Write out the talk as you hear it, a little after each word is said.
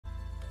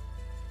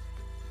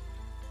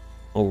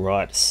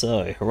Alright,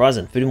 so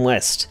Horizon Forbidden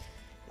West.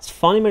 It's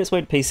finally made its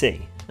way to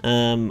PC.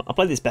 I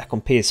played this back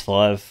on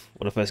PS5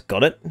 when I first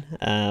got it.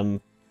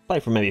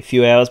 Played for maybe a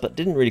few hours, but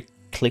didn't really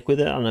click with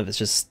it. I don't know if it's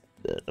just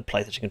the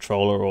PlayStation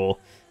controller or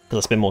because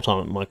I spend more time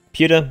on my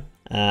computer.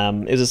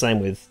 It was the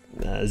same with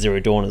Zero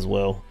Dawn as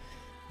well.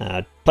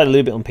 Played a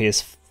little bit on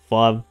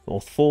PS5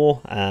 or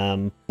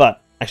 4,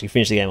 but actually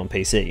finished the game on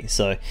PC.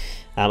 So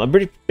I've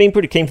been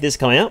pretty keen for this to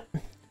come out.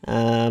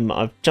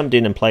 I've jumped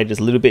in and played just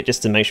a little bit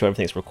just to make sure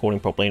everything's recording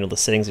properly and all the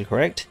settings are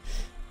correct.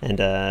 And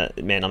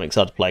man, I'm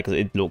excited to play because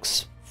it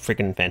looks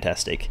freaking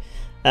fantastic.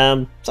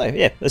 So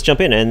yeah, let's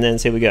jump in and then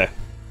see how we go.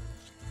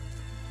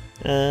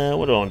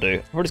 What do I want to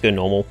do? I'll just go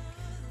normal.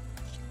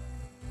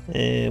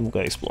 And we'll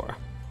go Explorer.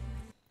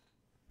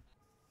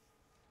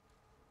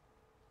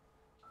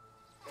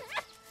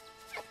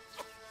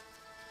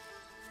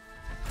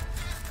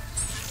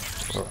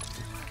 Alright.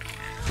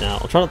 Now,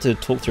 I'll try not to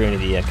talk through any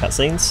of the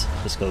cutscenes,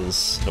 just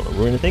because I don't want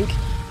to ruin anything.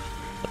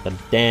 But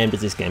damn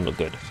does this game look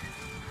good.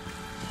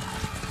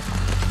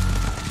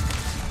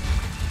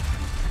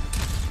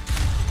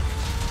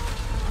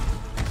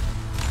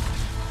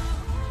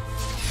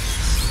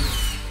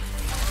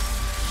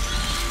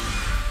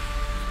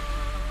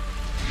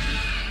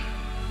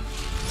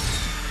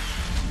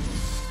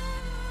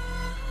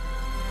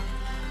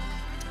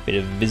 Bit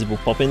of visible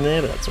pop in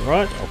there, but that's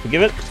alright, I'll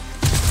forgive it.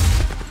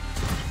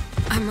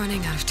 I'm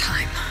running out of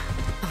time,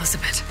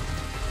 Elizabeth.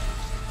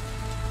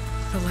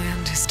 The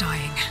land is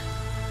dying.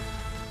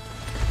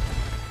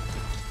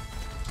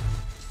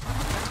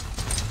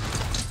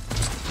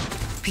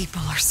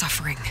 People are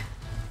suffering.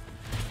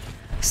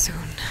 Soon,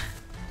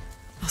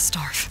 they'll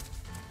starve.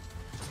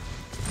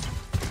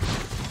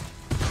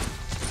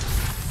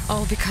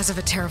 All because of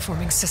a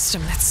terraforming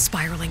system that's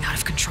spiraling out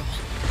of control.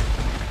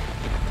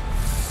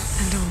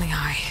 And only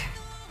I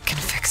can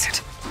fix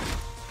it.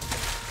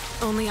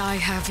 Only I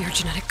have your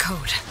genetic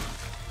code.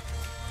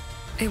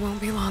 It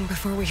won't be long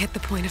before we hit the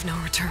point of no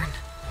return.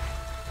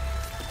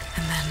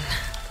 And then...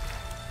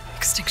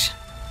 extinction.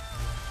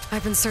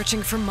 I've been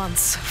searching for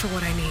months for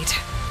what I need.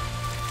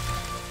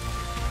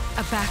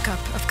 A backup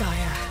of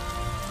Gaia.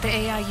 The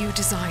AI you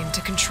designed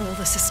to control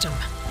the system.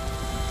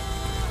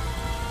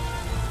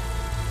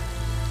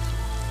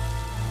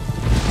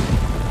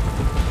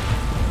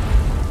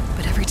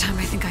 But every time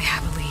I think I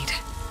have a lead,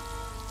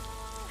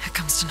 it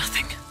comes to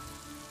nothing.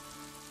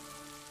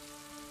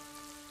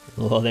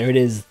 Well, there it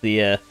is,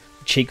 the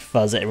cheek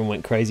fuzz that everyone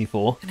went crazy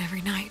for. And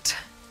every night,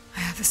 I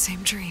have the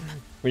same dream.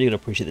 Really gotta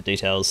appreciate the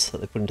details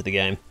that they put into the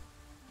game.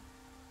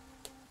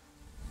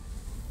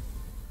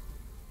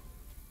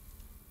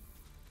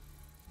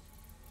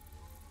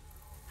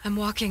 I'm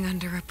walking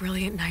under a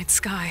brilliant night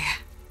sky,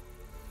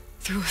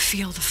 through a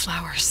field of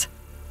flowers.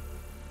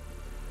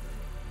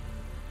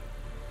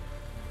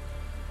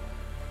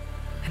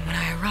 And when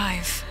I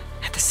arrive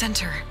at the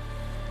center,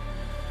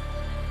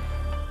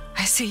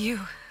 I see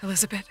you,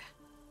 Elizabeth.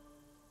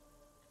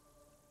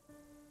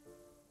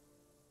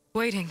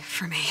 Waiting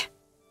for me.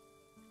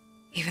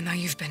 Even though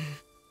you've been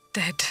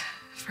dead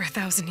for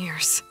 1,000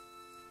 years.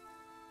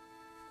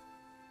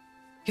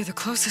 You're the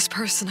closest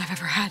person I've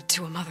ever had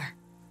to a mother.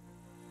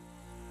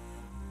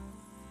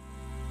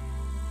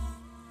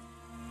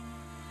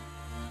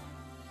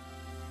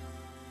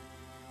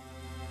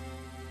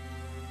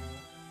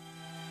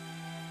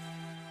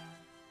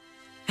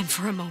 And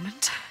for a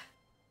moment,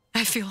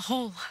 I feel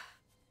whole.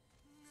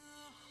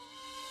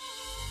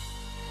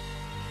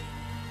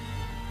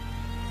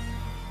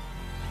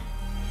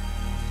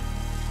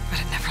 But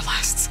it never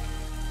lasts.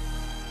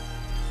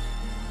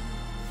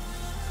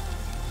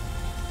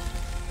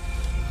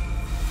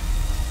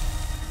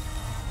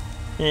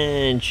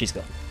 And she's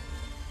gone.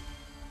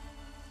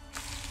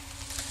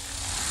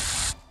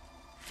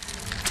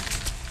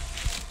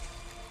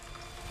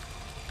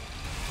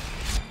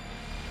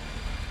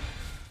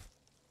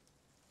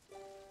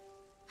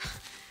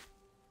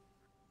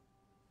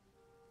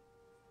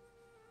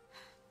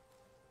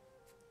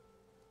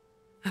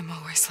 I'm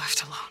always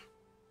left alone.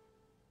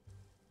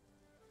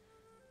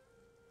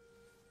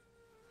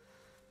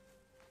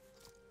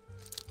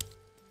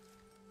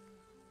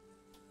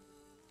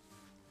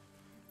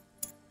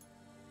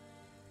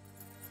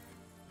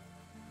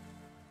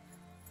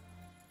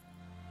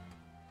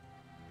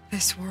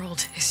 This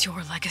world is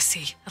your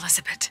legacy,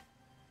 Elizabeth.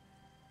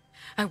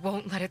 I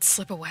won't let it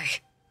slip away.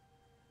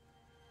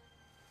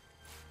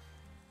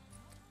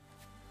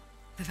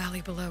 The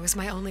valley below is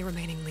my only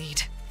remaining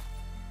lead.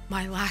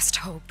 My last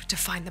hope to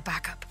find the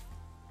backup.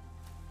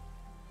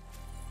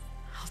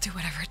 I'll do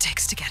whatever it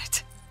takes to get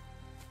it.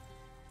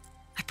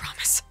 I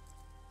promise.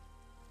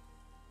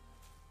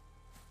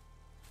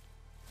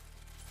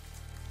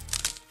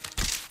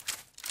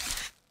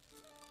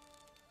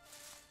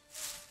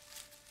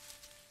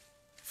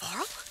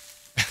 Varl?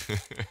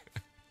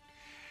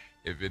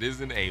 If it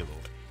isn't Aloy,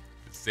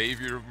 the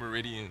savior of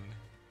Meridian,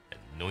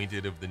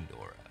 anointed of the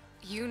Nora.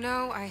 You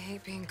know I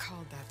hate being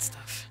called that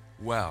stuff.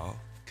 Well,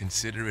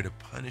 consider it a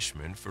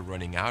punishment for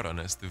running out on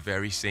us the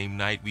very same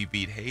night we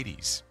beat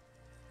Hades.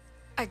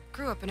 I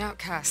grew up an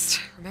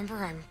outcast.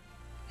 Remember, I'm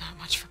not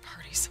much for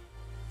parties.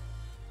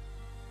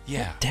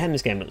 Yeah, Damn,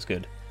 this game looks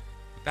good.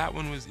 that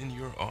one was in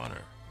your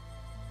honor.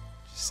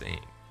 Just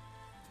saying.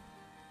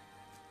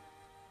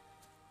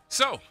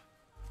 So,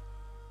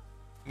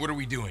 what are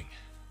we doing?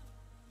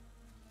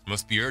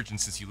 Must be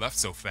urgent since you left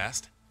so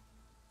fast.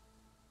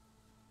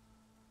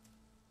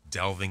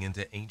 Delving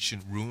into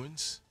ancient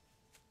ruins?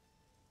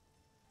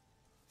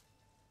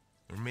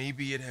 Or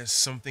maybe it has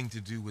something to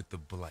do with the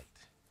blight.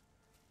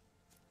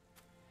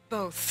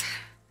 Both,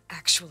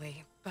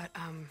 actually, but,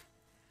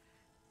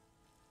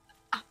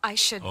 I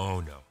should...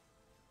 Oh no.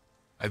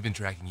 I've been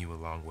tracking you a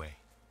long way.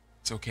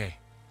 It's okay.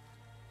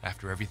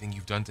 After everything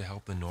you've done to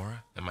help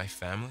Lenora and my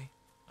family,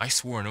 I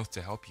swore an oath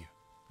to help you,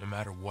 no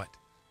matter what.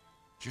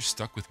 You're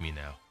stuck with me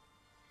now.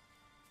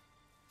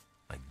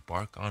 Like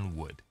bark on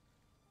wood.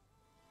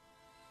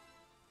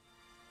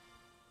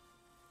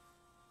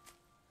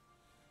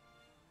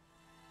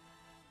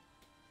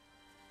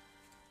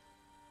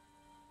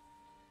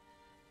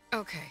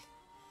 Okay,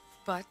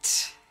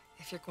 but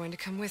if you're going to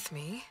come with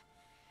me,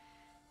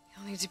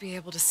 you'll need to be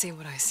able to see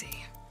what I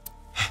see.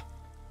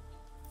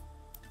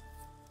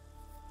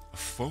 A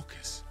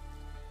focus?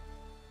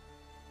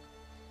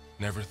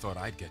 Never thought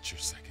I'd get your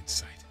second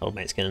sight. Old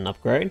mate's getting an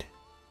upgrade.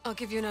 I'll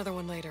give you another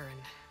one later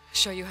and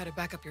show you how to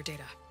back up your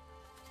data.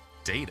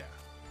 Data?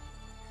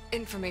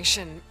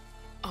 Information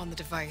on the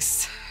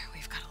device.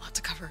 We've got a lot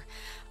to cover.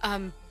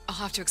 I'll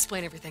have to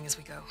explain everything as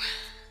we go.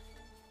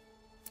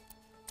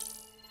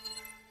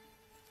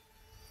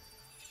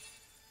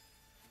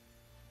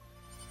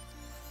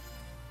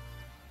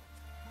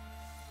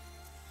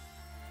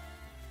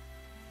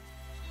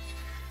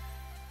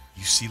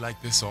 You see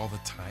like this all the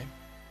time?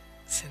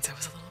 Since I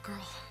was a little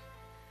girl.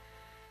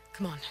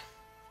 Come on.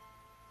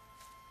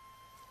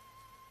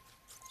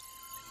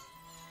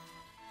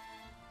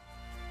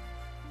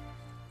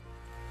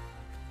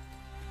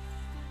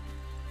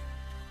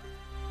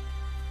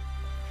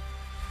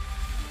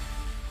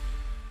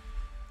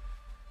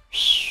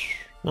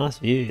 Nice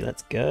view,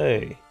 let's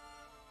go.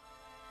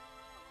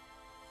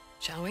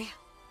 Shall we?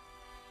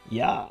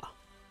 Yeah.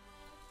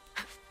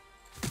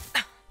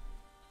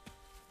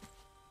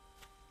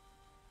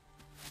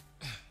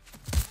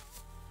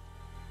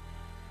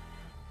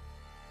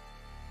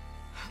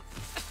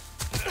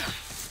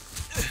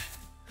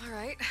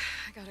 Alright,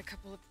 I got a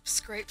couple of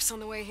scrapes on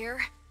the way here.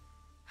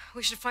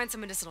 We should find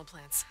some medicinal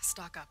plants,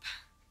 stock up.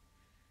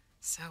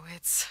 So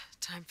it's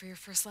time for your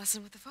first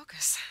lesson with the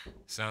focus.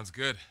 Sounds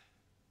good.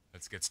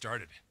 Let's get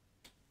started.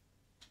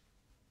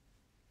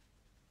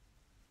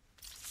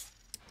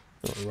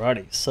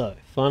 Alrighty, so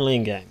finally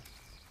in game.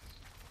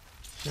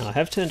 Now I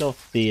have turned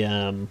off the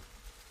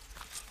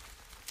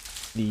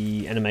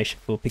animation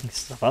for picking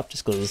stuff up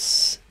just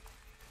because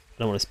I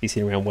don't want to be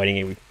sitting around waiting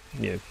every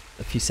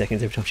a few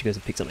seconds every time she goes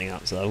to pick something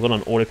up. So I've got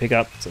on auto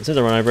pickup. So as soon as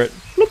I run over it,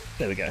 whoop,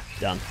 there we go,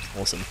 done.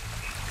 Awesome.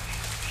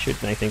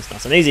 Should make things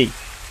nice and easy.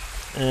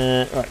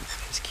 Right,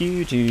 it's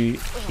Q to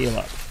heal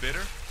up. Bitter?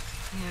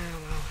 Yeah,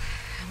 well,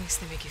 at least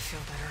they make you feel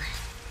better.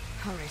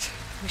 Alright,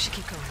 we should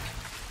keep going.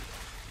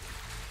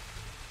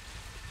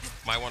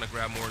 Might want to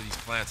grab more of these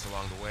plants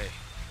along the way.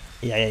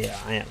 Yeah,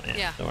 I am.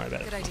 Yeah, Don't worry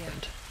about good it. idea.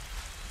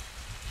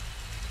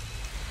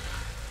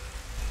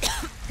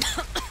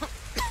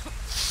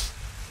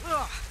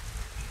 Ugh.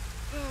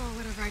 Oh,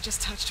 whatever I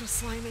just touched was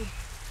slimy.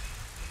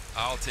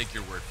 I'll take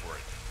your word for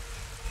it.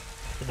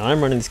 Now, I'm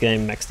running this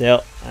game maxed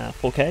out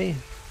 4K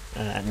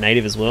at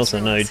native as well, so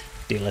no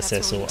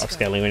DLSS or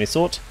upscaling of any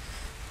sort.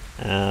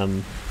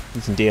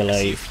 Using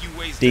DLAA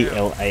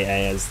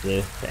as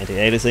the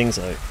anti-aliasing,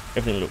 so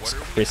everything looks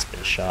crisp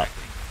and sharp.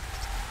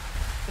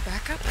 The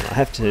backup? And I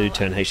have to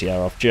turn HDR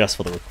off just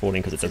for the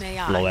recording because it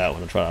does blow out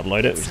when I try to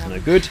upload it, which is no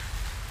good.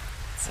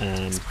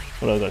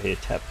 What have I got here?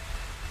 Tap.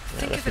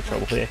 Left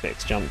control for the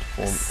FX jump to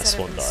form a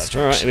swan dive.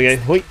 Alright, here we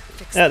go. Wait.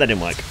 Ah, that didn't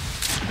work.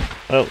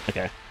 Oh,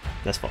 okay.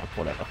 That's fine.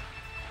 Whatever.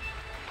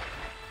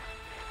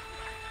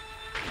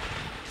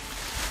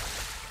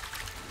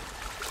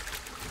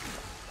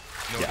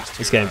 Yeah,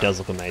 this game does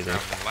look amazing.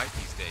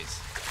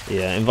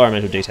 Yeah,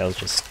 environmental details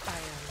just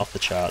off the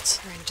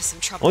charts.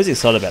 I'm always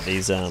excited about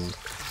these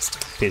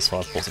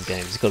PS5 ports of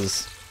games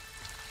because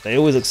they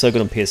always look so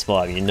good on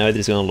PS5. You know that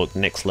it's going to look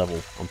next level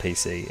on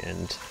PC,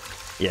 and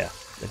yeah,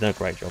 they've done a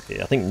great job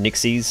here. I think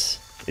Nixies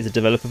is a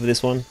developer for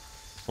this one,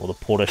 or the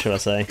porter, should I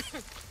say?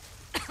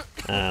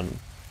 And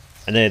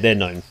they're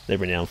known, they're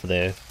renowned for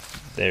their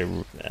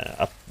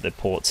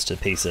ports to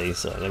PC,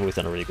 so they've always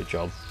done a really good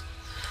job.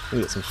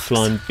 We've got some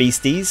flying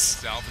beasties.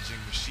 Salvaging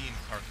machine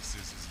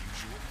carcasses as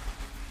usual.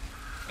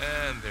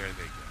 And there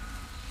they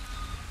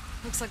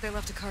go. Looks like they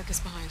left a carcass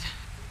behind.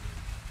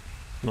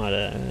 Might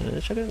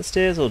should I go down the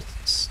stairs or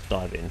just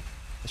dive in?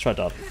 Let's try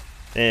diving.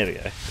 There we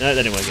go. No,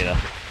 that didn't work either.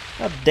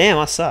 Oh damn,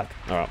 I suck.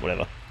 Alright,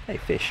 whatever. Hey,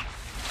 fish.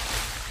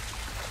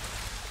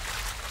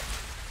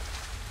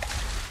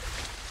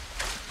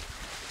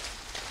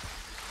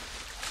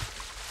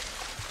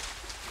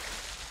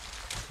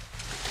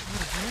 A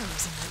lot of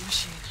arrows in that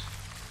machine.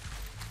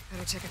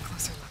 Better take a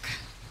closer look.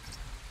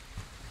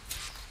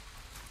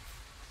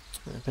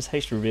 Press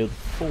H to reveal the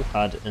full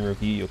HUD and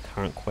review your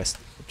current quest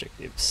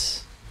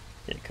objectives.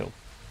 Yeah, cool.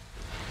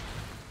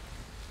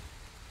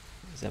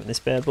 Examine this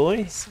bad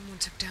boy. Someone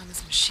took down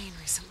this machine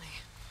recently.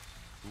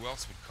 Who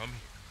else would come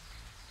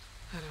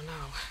here? I don't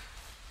know.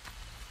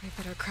 We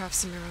better craft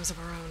some arrows of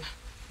our own.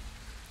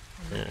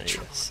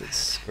 Yes,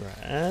 it's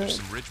There's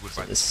some ridgewood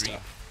by the this stream.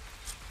 stuff.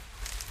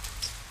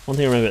 One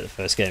thing I remember about the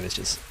first game is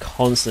just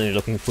constantly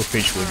looking for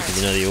ridgewood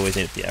because you know you always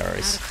need the Now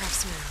arrows. to craft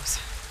some arrows.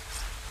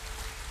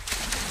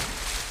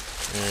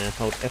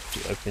 Hold F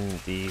to open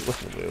the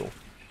weapon wheel.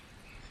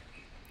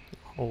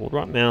 Hold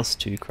right mouse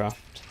to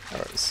craft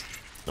arrows.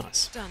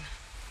 Nice. Done.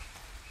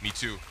 Me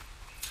too.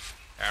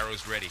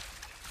 Arrows ready.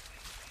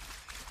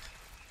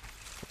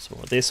 Some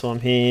more of this one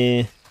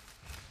here.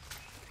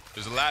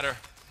 There's a ladder,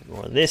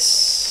 More of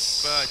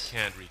this. but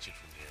can't reach it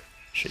from here.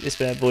 Shoot this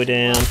bad boy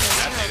down.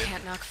 Arrow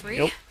can't knock free.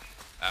 Yup.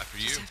 After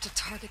you. Just have to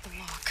target the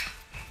lock.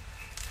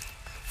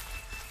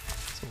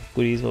 Some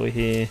goodies over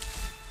here.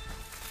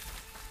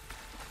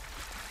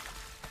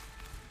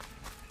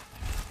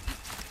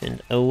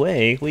 And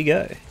away we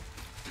go.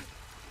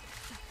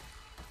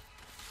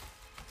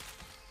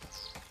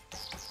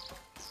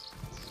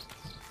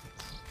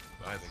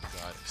 By the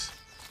goddess.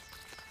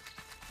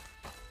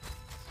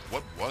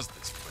 What was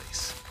this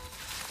place?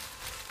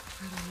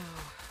 I don't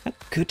know. How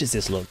good does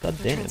this look? God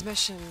The damn.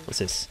 transmission. What's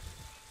this?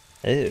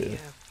 Oh, Yeah.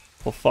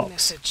 for Fox.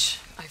 Message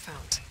I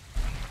found.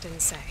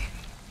 Didn't say.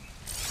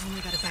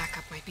 Only that a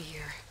backup might be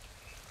here.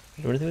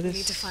 Do anything with We this?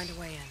 need to find a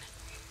way in.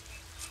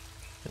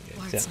 Okay,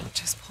 Blight's exactly. not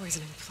just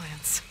poisoning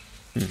plants.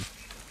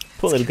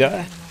 Poor little It's killing guy.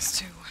 Animals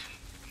too.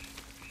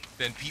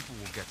 Then people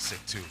will get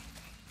sick too.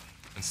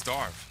 And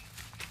starve.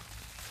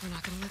 We're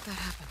not gonna let that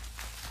happen.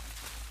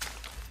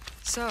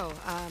 So,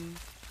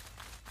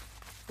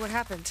 what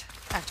happened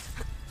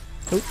after?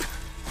 Oh,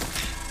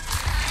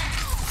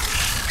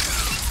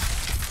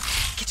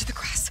 Get to the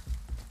grass.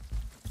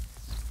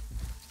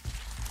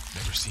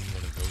 Never seen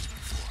one of those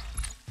before.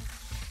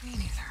 Me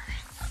neither.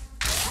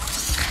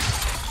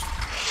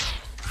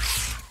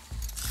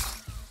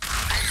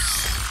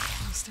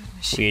 Those dead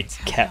machines weird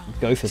have cat no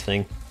gopher light.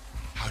 thing.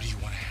 How do you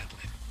want to handle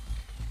it?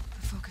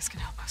 The focus can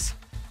help us.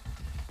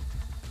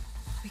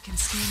 We can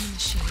scan the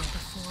machine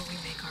before we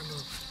make our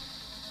move.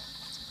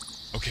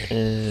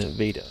 Okay.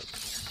 Vito.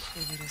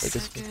 Give it a Wait,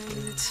 this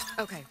second.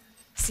 Okay.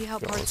 See how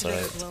Go on, parts of so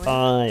it are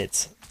glowing?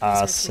 its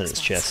ass and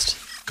its chest.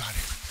 Got it.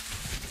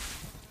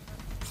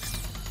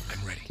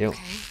 I'm ready. Kill.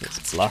 Okay,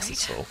 It's blasted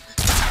concentrate. full.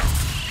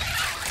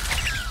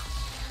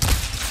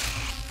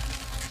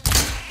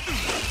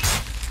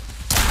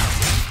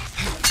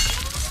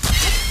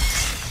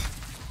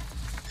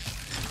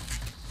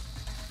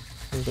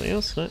 Anything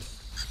else? No.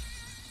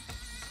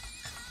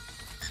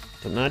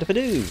 Don't mind if I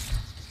do.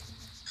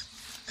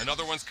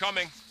 Another one's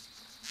coming.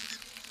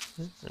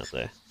 Out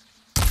there.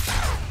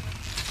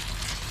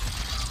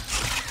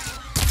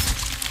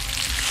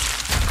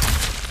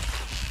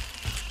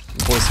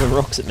 The boy's throwing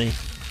rocks at me.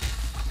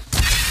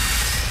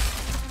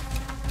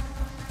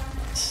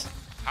 Nice.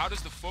 How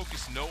does the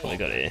focus know What all I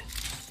got here?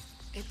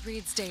 It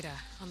reads data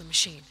on the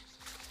machine.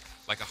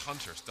 Like a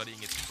hunter studying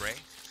its prey?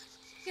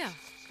 Yeah,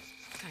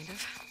 kind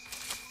of.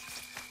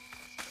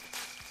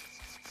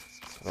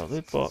 Got a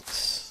loot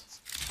box.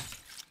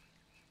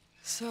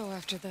 So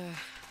after the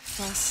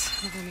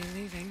fuss over me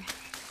leaving,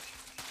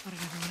 what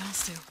did everyone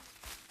else do?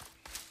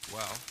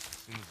 Well, as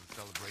soon as the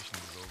celebration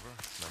was over,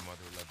 my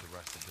mother led the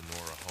rest of the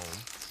Nora home.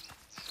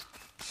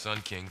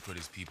 Sun King put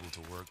his people to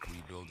work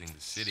rebuilding the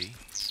city.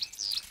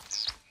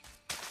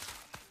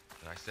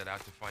 And I set out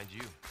to find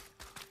you.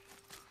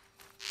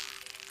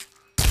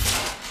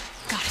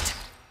 Got it.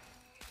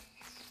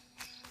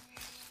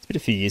 It's been a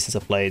few years since I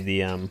played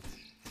the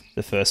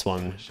first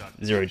one,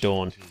 Zero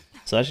Dawn.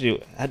 So I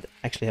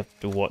actually have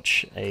to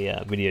watch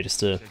a video just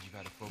to Said you've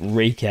had a focus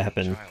recap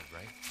and child,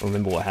 right?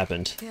 remember what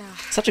happened. Yeah.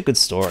 Such a good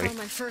story. Found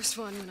my first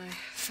one when I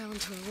fell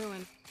into a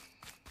ruin.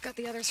 Got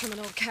the others from an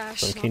old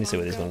cache. So I'm not keen to see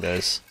long where this ago. one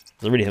goes.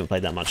 I really haven't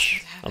played that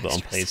much of it on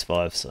Extras.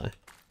 PS5, so.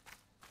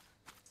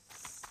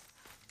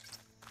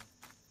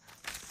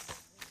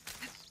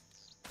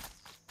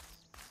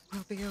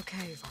 We'll be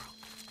okay, Varl.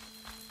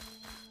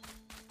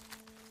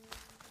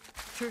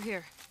 Through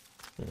here.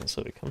 That's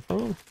where we come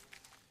from.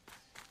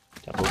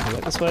 Double come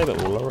back this way, but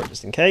we'll lower it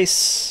just in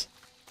case.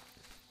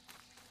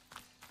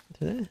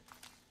 Through there?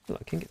 Oh,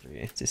 I can get through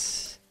here. Is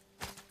this...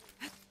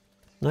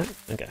 No?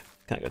 Okay.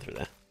 Can't go through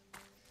there.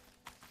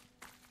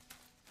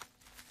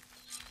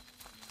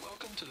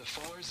 Welcome to the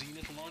Far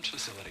Zenith launch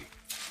facility.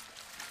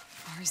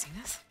 Far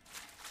Zenith?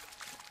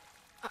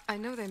 I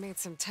know they made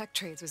some tech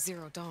trades with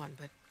Zero Dawn,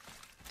 but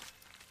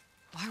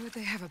why would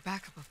they have a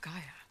backup of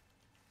Gaia?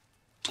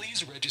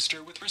 Please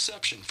register with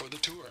reception for the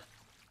tour.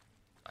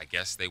 I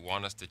guess they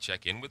want us to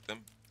check in with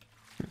them?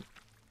 You've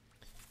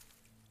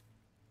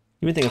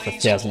been thinking for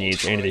Please 1,000 hold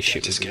years for any of a this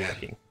shit DEXA was scan.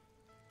 working.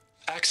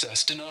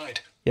 Access denied.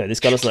 Yeah, this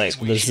guy was like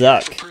Please the wait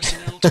here for Zuck.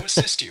 personnel to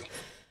assist you.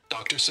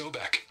 Dr.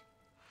 Sobek.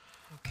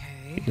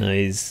 Okay. No,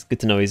 he's good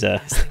to know he's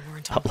Guess they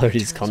weren't on uploaded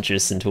his terms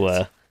conscious with into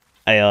a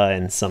AI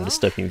in some Well,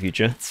 dystopian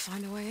future. Let's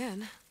find a way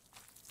in.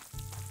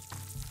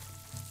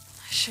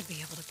 should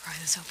be able to pry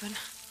this open.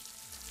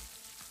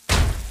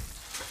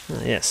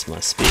 Ah, yes,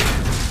 my spear.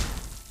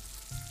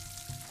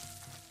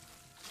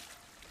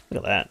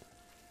 Look at that.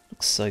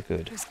 Looks so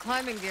good. There's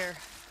climbing gear.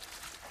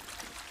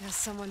 Guess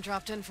someone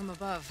dropped in from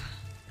above.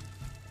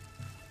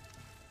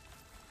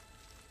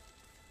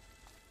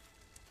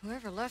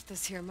 Whoever left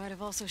this here might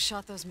have also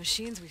shot those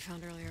machines we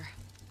found earlier.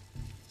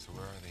 So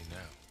where are they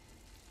now?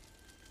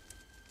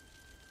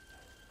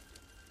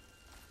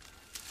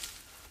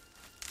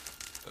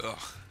 Ugh,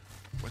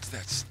 what's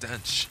that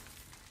stench?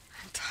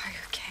 Entire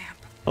camp.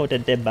 Oh, the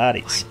dead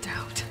bodies. Wiped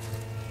out.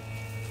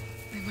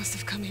 They must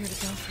have come here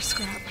to delve for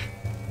scrap.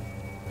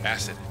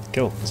 Acid.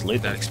 Cool, let's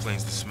loot That them.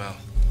 explains the smell.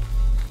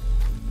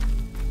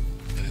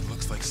 And it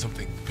looks like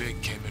something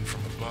big came in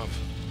from above.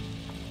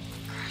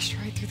 Crashed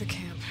right through the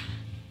camp.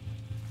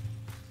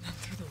 Then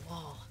through the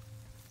wall.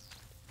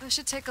 I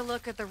should take a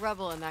look at the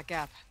rubble in that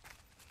gap.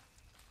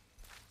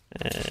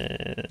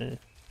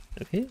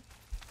 Okay.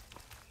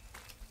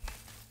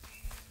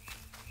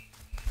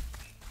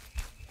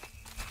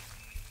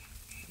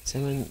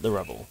 Examine the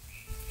rubble.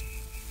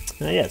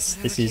 Ah, yes,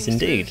 Whatever this is came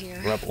through indeed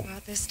here rubble.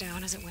 brought this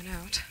down as it went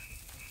out.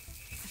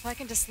 If I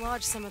can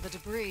dislodge some of the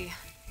debris,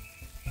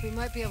 we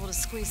might be able to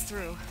squeeze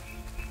through.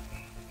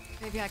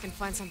 Maybe I can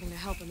find something to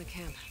help in the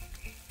camp.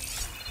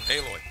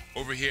 Aloy,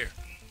 over here.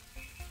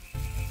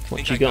 What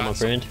think you I got, got my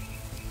some. friend?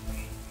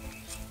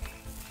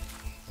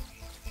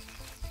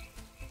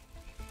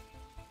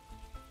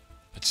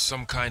 It's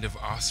some kind of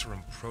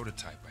Osram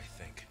prototype, I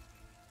think.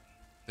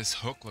 This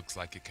hook looks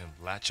like it can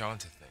latch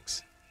onto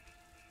things.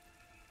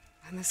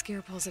 And this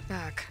gear pulls it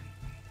back.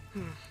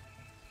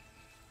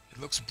 It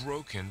looks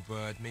broken,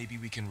 but maybe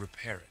we can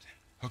repair it.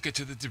 Hook it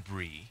to the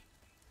debris.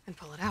 And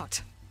pull it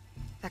out.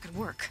 That could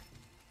work.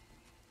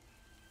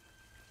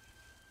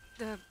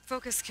 The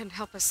focus can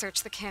help us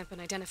search the camp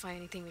and identify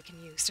anything we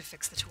can use to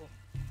fix the tool.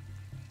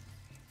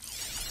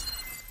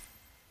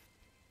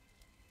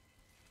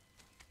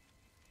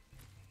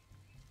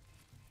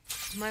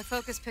 My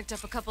focus picked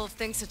up a couple of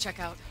things to check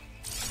out.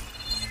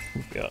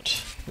 We've got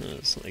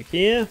something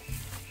here.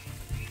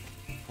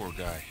 Poor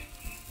guy.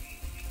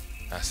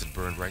 Acid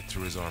burned right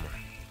through his armor.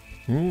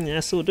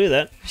 Yes, we'll do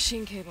that.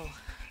 Machine cable.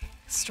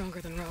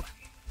 Stronger than rope.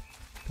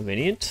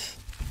 Convenient.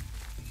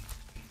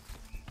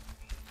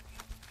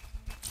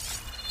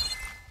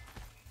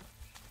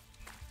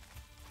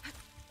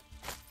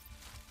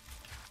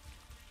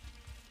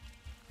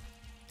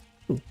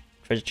 Ooh,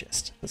 treasure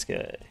chest. Let's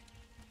go.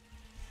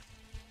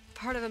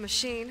 Part of a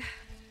machine.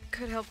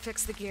 Could help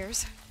fix the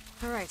gears.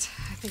 Alright,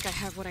 I think I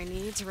have what I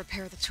need to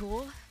repair the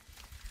tool.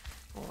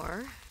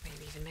 Or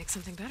maybe even make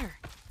something better.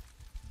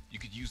 You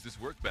could use this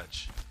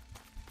workbench.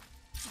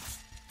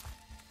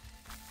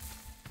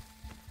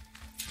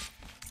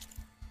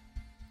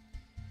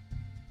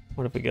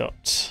 What have we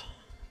got?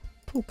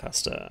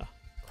 Poolcaster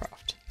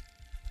craft.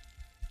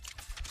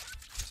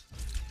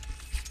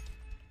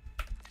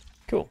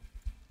 Cool.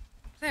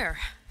 There.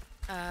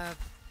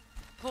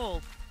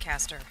 Pole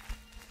caster.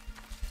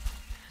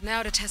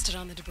 Now to test it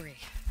on the debris.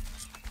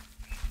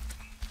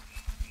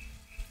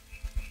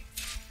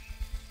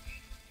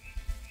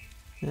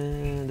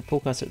 And the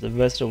poolcaster is a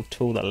versatile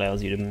tool that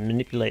allows you to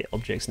manipulate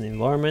objects in the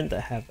environment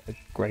that have a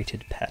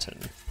graded pattern.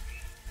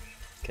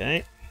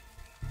 Okay.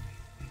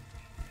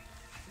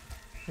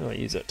 How do I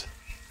use it?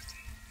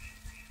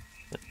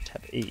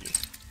 Tap E. There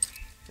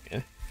we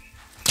go.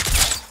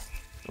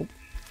 Oh.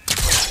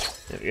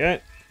 There we go.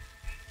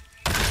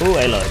 Oh,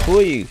 Aloy, who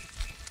are you?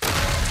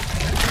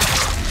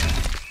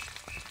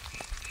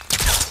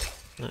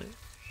 No,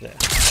 there.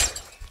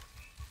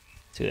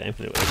 To aim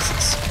for the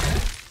exits.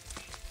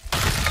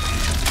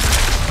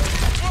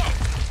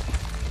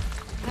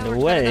 And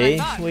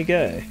away we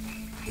go.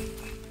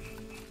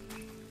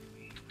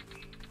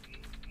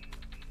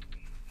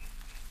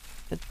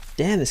 But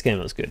damn, this game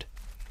looks good.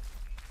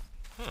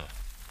 Huh.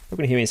 You're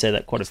going to hear me say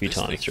that quite a few What's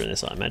this times thing? during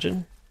this, I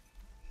imagine.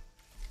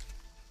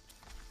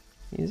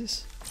 Use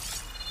this.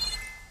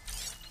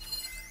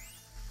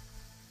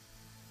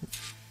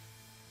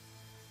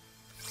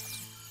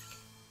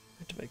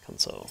 Activate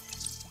console.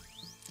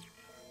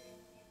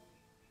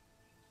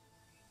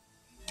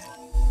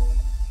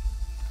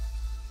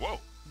 Whoa!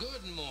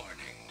 Good morning.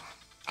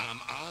 I'm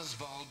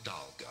Oswald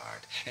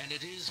Dalgard, and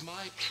it is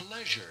my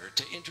pleasure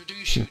to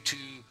introduce you to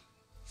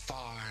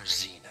Far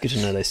Zenith. Good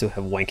to know they still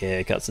have wanker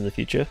haircuts in the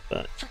future,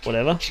 but Forget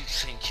whatever. what you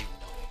think you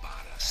know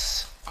about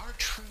us. Our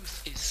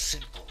truth is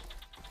simple.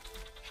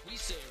 We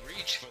say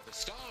reach for the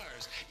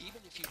stars,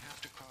 even if you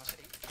have to cross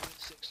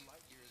 8.6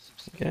 light years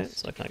of space. Okay,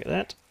 so I can't get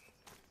that.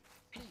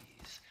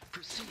 Please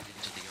proceed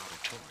into the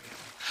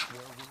auditorium,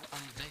 where we'll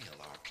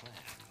unveil our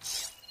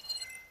plans.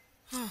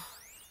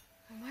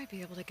 I might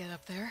be able to get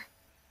up there.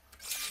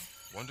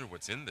 Wonder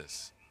what's in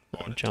this.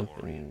 Jump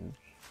auditorium. and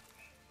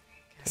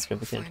Guess grab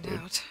we'll again find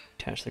to out.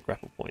 attach the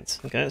grapple points.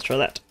 Okay, let's try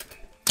that.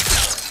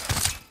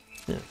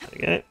 Yeah, there we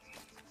go.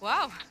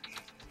 Wow,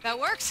 that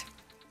worked.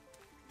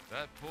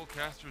 That pole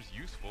caster's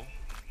useful.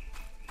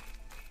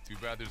 Too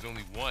bad there's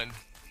only one.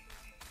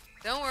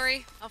 Don't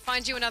worry, I'll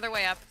find you another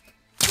way up.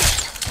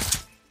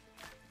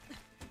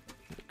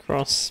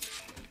 across.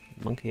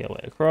 Monkey our way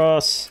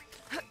across.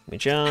 We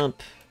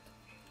jump.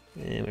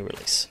 And we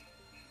release.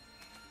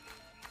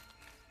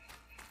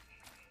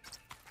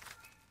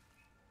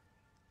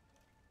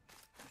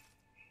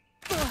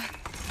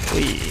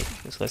 Whee!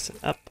 Let's listen.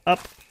 Up, up.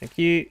 Thank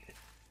you.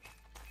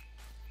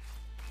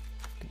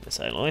 Goodness,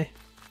 Aloy.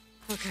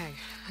 Okay,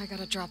 I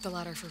gotta drop the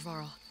ladder for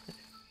Varl.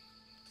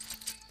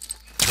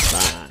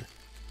 Fine.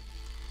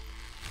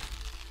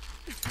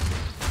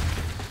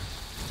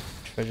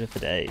 Treasure for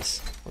days.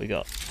 What we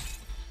got?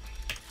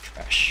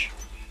 Trash.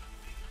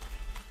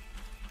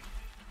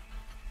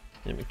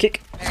 And we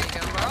kick. There you go,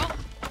 Varl.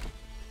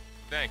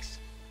 Thanks.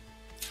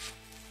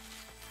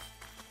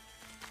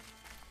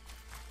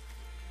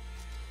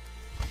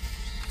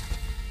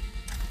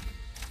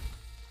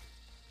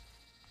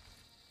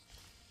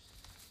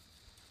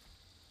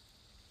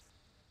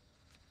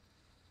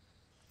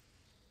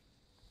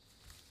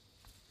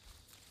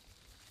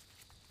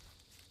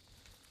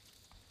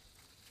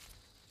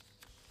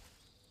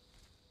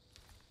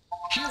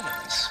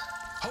 Humans,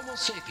 Homo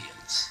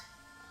sapiens,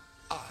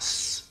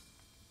 us.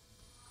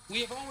 We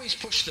have always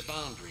pushed the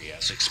boundary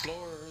as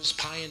explorers,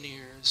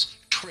 pioneers,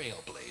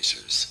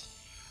 trailblazers.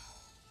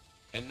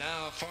 And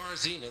now Far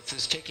Zenith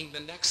is taking the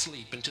next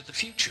leap into the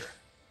future.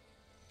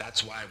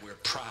 That's why we're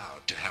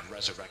proud to have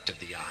resurrected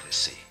the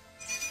Odyssey.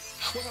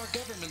 What our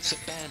governments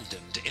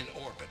abandoned in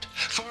orbit,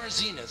 Far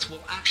Zenith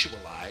will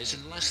actualize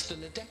in less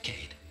than a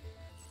decade.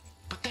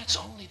 But that's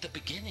only the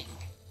beginning.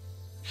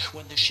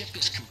 When the ship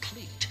is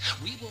complete,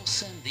 we will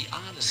send the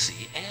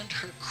Odyssey and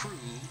her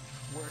crew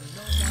where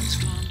no one's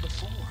gone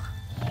before.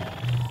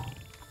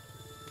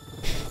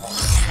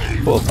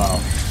 Poor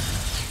pal.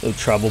 Little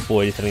trouble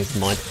boy is having his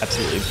mind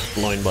absolutely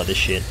blown by this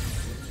shit.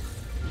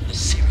 The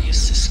Sirius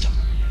system.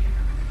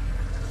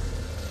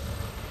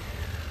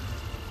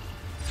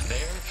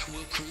 There,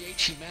 we'll create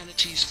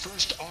humanity's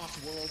first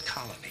off-world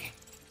colony.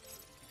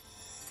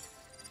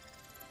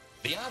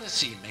 The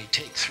Odyssey may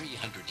take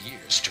 300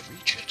 years to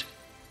reach it.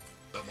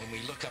 But when we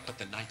look up at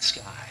the night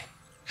sky,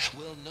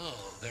 we'll know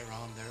they're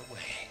on their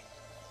way.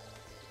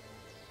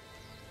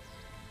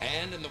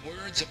 And in the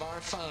words of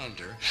our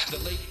founder, the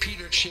late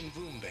Peter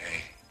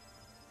Chimvumbe,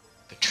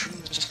 the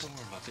truest form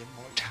of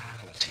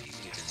immortality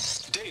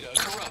is... Data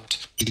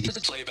corrupt.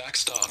 Playback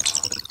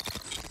stopped.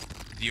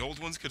 The old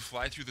ones could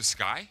fly through the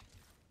sky?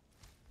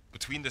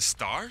 Between the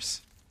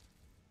stars?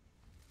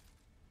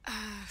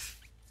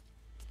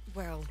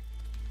 Well,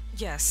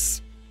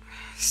 yes.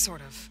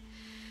 Sort of.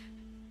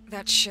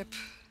 That ship,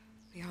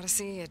 the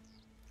Odyssey, it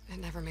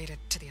never made it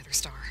to the other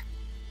star.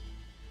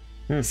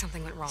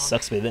 Something went wrong.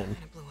 Sucks to be them. And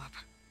it blew up.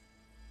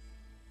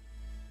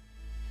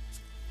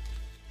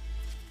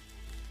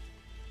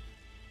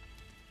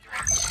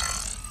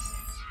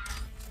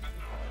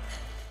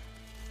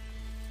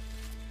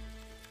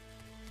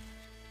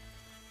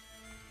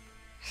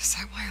 Is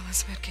that why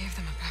Elizabeth gave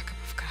them a backup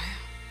of Gaia?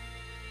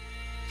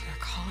 For their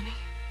colony?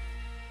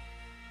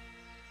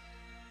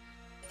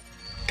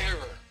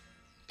 Error.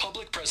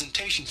 Public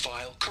presentation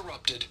file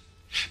corrupted.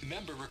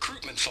 Member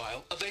recruitment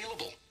file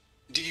available.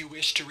 Do you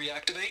wish to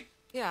reactivate?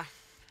 Yeah.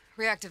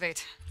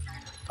 Reactivate.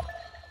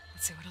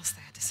 Let's see what else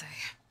they had to say.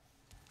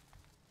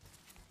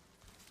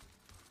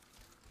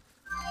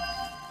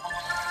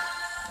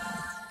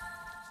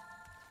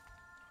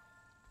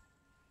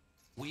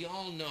 We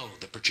all know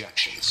the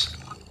projections.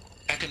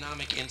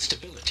 Economic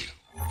instability,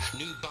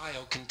 new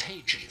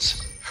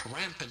biocontagions,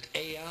 rampant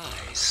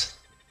AIs.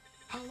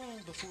 How long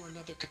before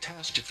another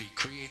catastrophe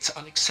creates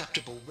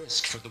unacceptable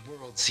risk for the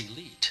world's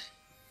elite?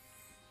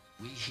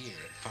 We here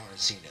at Far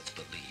Zenith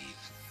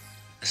believe,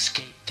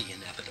 escape the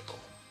inevitable.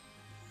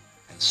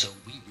 And so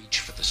we reach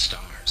for the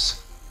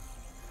stars.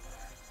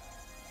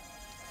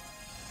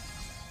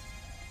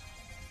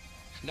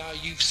 Now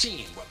you've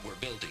seen what we're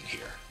building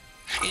here.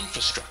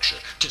 Infrastructure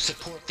to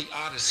support the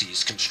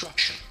Odyssey's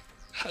construction.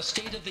 A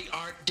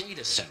state-of-the-art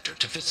data center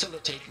to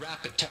facilitate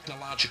rapid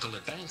technological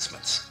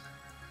advancements.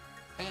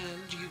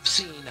 And you've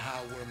seen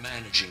how we're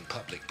managing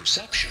public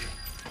perception.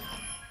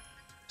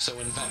 So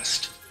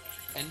invest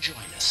and join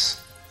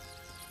us.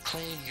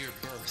 Claim your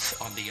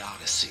berth on the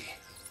Odyssey.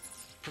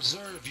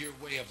 Preserve your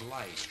way of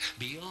life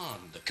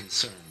beyond the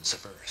concerns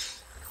of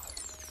Earth.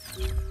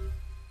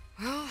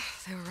 Well,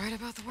 they were right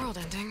about the world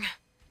ending.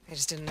 They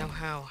just didn't know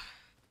how.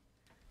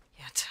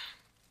 Yet.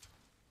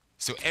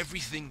 So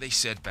everything they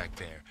said back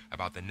there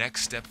about the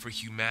next step for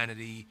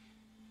humanity,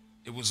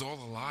 it was all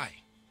a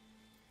lie.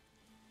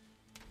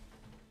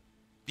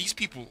 These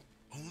people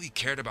only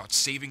cared about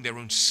saving their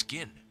own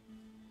skin.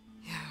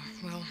 Yeah,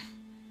 well,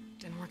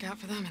 didn't work out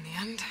for them in the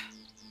end.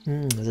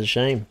 It's a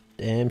shame.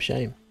 Damn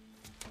shame.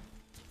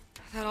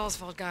 That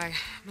Oswald guy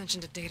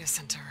mentioned a data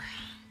center.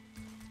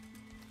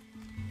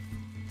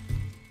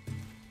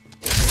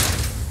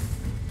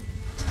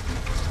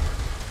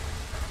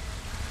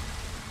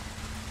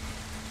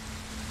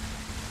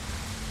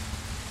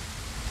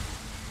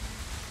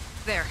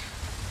 There.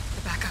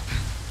 The backup.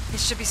 It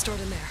should be stored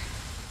in there.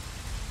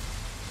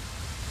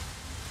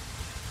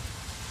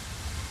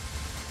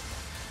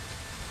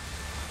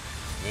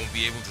 Won't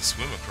be able to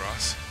swim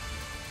across.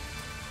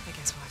 I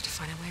guess we'll have to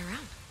find a way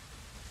around.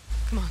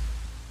 Come on.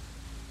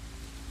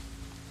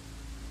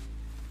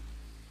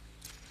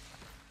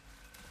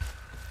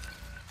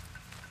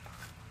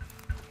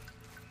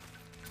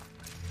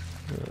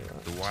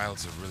 The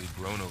wilds have really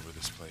grown over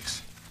this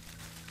place.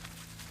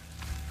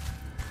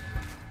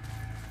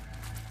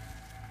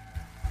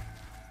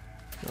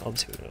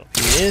 Obviously, we got up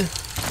here.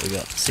 We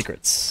got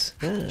secrets.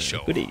 Ah,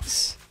 Show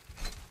goodies.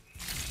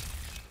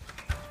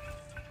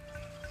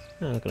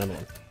 Oh, look, another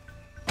one.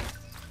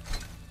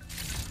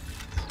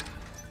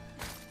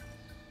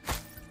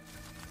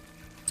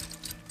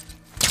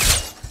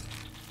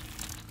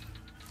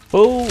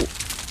 Oh!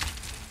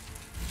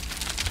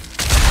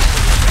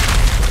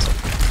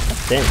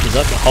 Damn, she's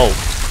like a hole.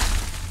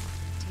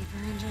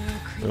 Deeper into the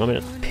creek. And I'm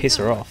gonna piss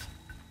her off.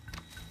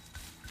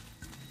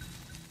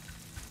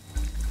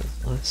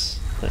 That's nice.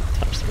 Don't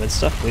touch the red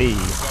stuff. Wee.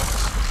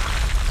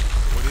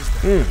 What is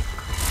that?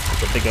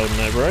 The big old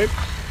no rope.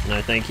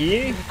 No, thank you.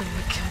 Everything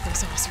that killed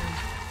those Osram.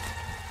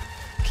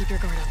 Keep your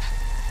guard up.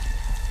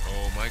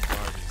 Oh, my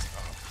guard is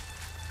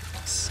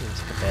up.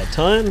 Seems like a bad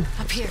time.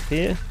 Up here. Up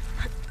here.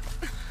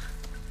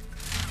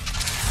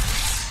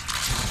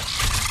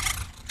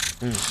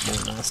 More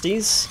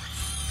nasties.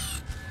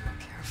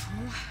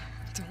 Careful.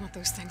 Don't want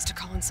those things to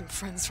call in some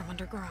friends from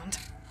underground.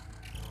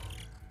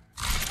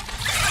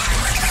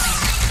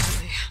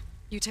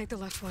 You take the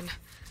left one.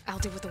 I'll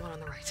deal with the one on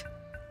the right.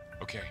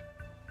 Okay.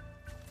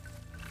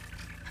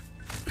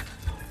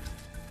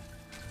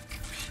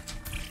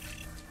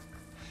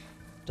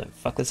 Don't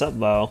fuck this up,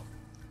 Lyle.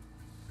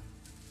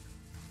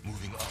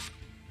 Moving up.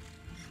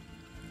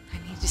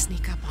 I need to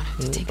sneak up on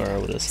it to take it Burrow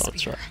out with with a my side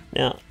spear. strike.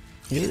 Now,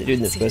 you know what they do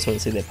in the first one to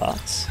see their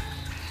parts?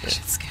 I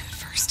should scan it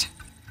first.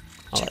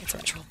 I Check like its that.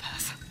 control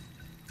path.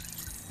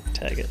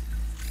 Tag it.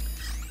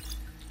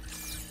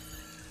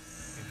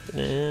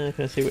 Now,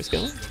 can I see where it's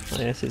going?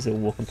 Oh yes, there's a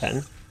walking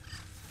pattern.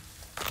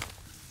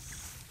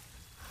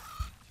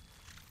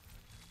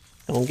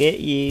 Don't get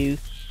you.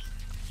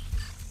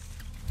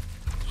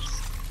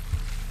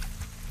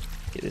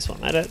 Get this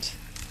one at it.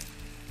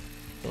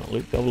 Got a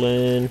loot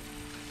goblin.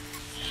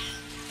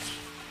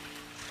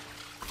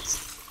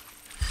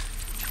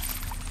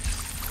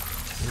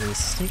 And then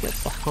sneak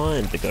up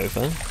behind the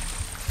gopher.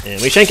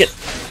 And we shank it!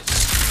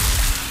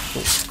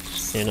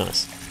 Ooh. Yeah,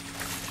 nice.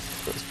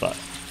 Got his butt.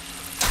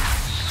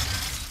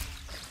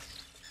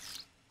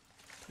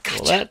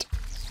 All that.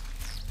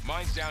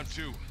 Mine's down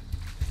too.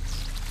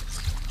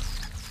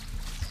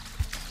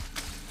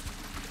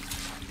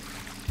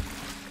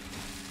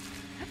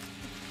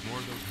 More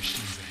of those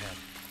machines ahead.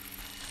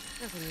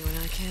 Nothing you and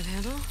I can't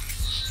handle.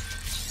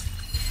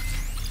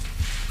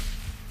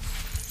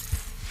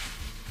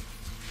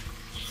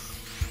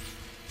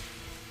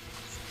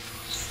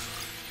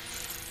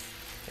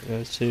 That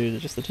goes to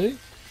just the two.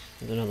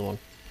 There's another one.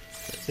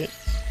 That's it.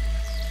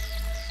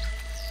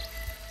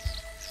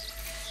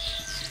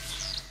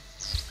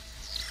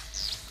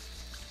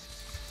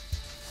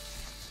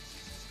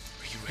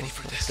 Are you ready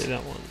for Let's this? see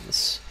that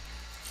one's.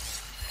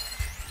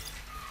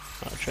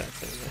 Oh, track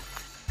over.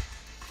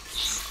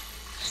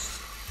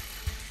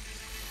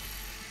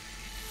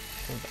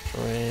 Go back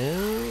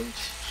around.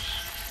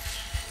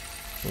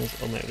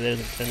 Oh, maybe there's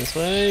a turn this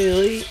way.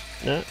 Really?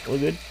 No, we're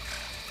good.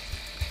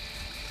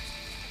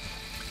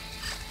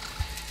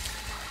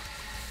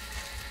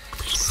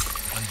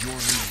 On your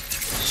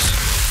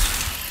lead.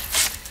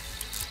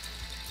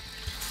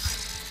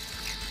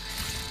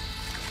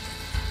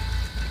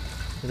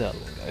 Where'd the other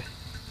one go?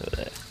 Over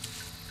there.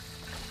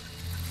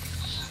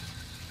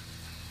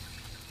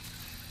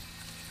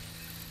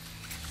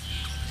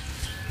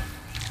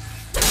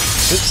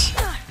 Oops.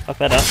 Fuck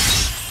that up.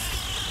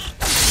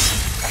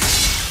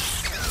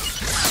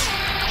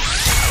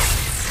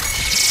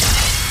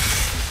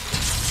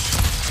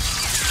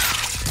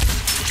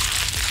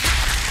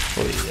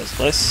 Oh, yeah, that's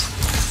close.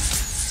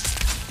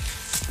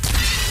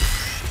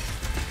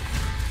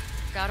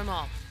 Got them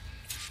all.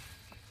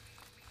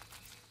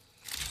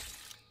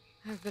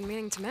 I've been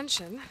meaning to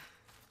mention.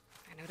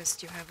 I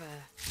noticed you have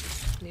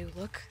a new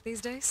look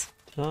these days.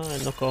 Did I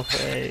knock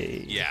off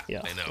a... Yeah, I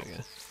know. there we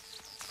go.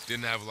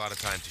 Didn't have a lot of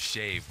time to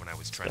shave when I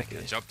was trying to Okay.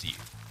 catch up to you.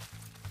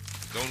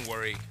 Don't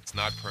worry, it's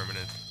not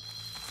permanent.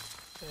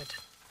 Good.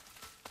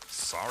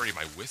 Sorry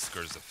my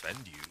whiskers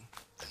offend you,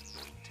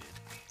 anointed.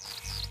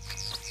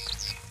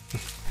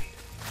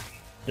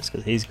 Just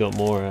because he's got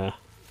more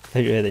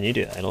facial hair than you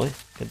do, Aloy.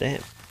 God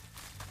damn.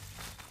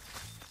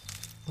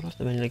 What do I have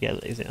to manually gather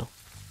these now?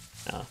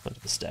 Ah, gone to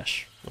the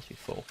stash. Must be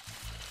full.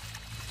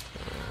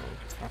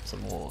 Grab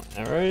some more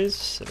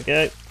arrows. There we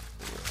go.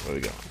 Where are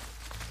we going?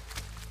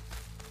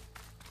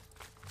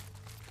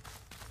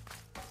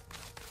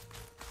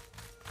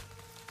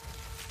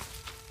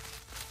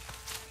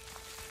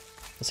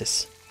 What's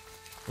this?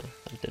 Oh,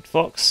 a dead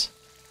fox.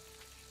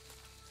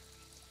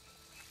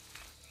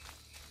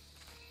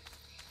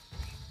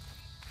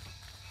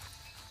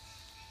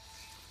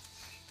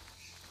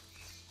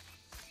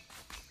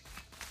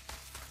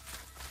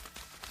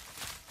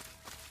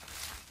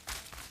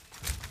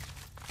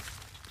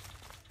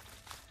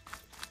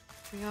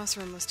 The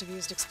Osram must have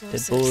used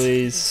explosives Dead boys.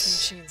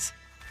 against the machines.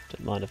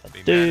 Don't mind if I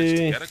They managed to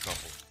do. get a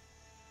couple.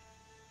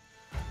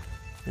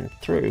 And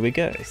through we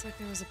go. Looks like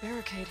there was a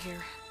barricade here.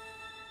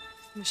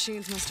 The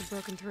machines must have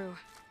broken through.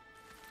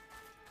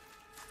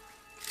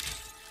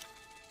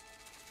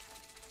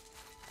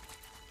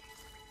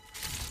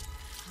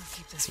 I'll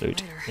keep this for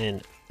Loot later.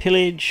 and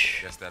pillage.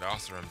 Guess that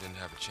Osram didn't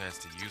have a chance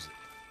to use it.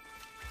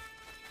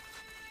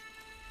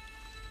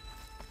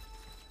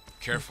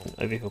 Careful.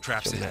 Overhook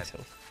Traps your ahead. max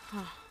health.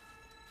 Huh.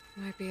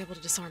 Might be able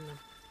to disarm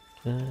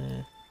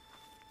them.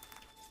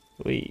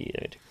 We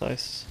are too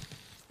close.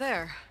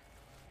 There.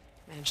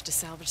 Managed to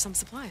salvage some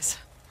supplies.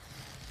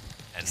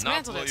 And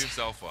not Dismantled blow it.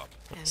 yourself up.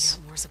 And got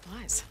more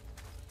supplies.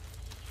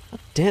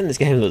 Damn, this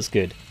game looks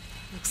good.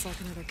 Looks like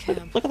another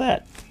camp. Look at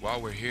that.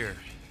 While we're here,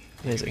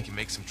 maybe we Amazing. can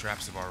make some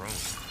traps of our own.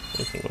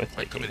 Anything worth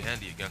Might come in taking.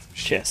 handy against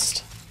machines.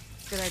 Chest.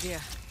 Good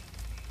idea.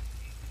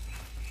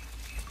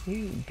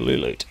 Blue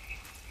loot.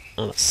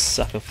 I'm a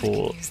sucker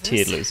for use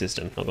tiered this. loot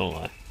system, not gonna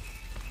lie.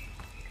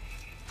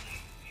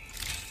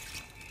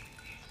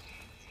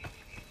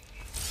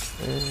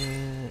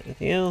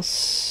 Anything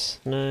else?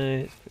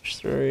 No, let's push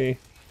through.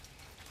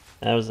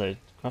 That was a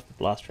craft the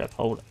blast trap.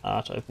 Hold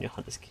R to open your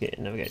hunter's kit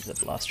and navigate to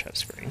the blast trap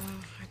screen.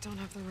 I don't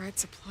have the right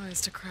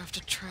supplies to craft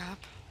a trap.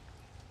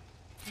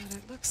 But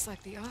it looks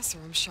like the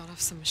Osram shot off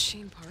some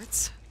machine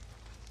parts.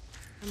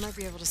 I might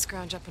be able to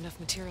scrounge up enough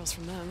materials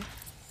from them.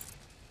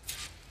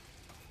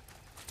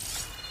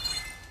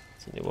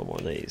 So need one more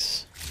of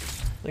these.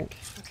 I think.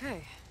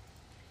 Okay.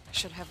 I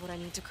should have what I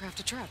need to craft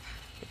a trap.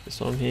 Put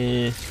this on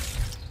here.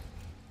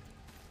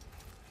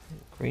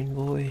 Green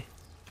boy.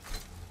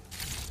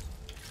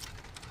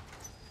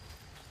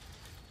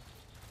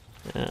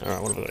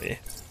 Alright, what have I got here?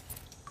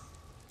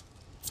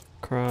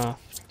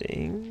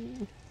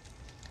 Crafting.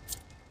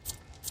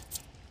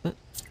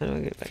 How do I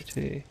get back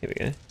to... Here we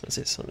go. What's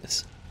this on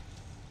this?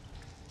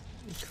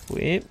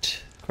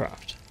 Equipped.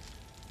 Craft.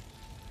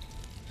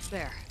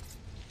 There.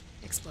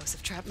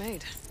 Explosive trap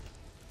made.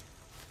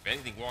 If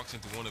anything walks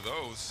into one of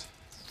those,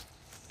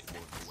 it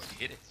won't know what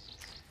hit it.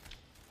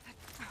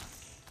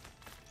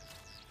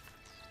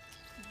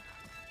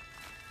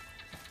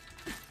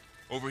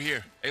 Over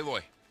here, Aloy.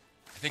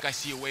 I think I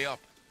see a way up.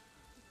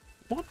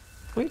 What?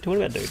 What are you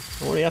talking about, dude?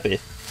 I'm already up here.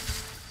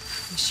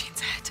 Machines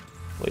ahead.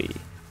 Wait.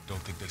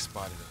 Don't think they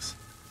spotted us.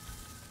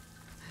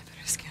 I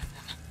better scan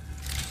them.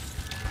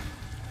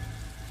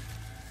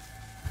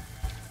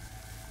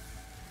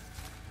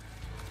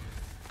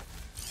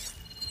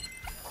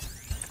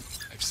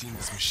 I've seen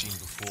this machine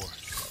before.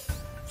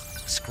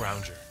 A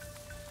scrounger.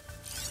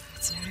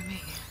 It's new to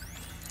me.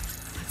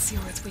 Let's see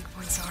where its weak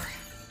points are.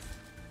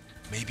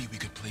 Maybe we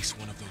could place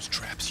one of those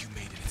traps you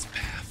made in its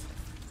path.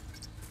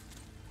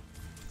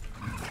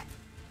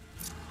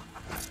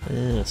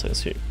 So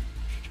let's shoot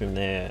from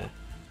there.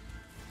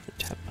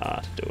 Tap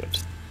R to do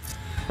it.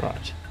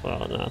 Right.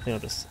 Well, no, I think I'll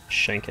just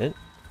shank it.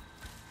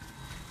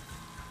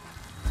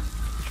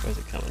 Which way is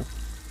it coming?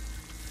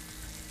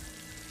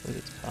 Where's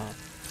its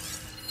path?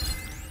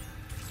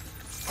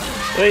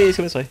 Hey, it's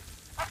coming this way.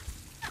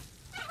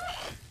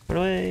 Run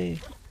away.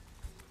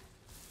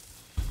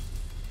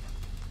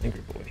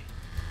 Angry boy.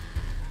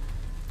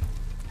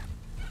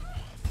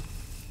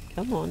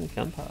 Come on,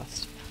 come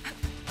past.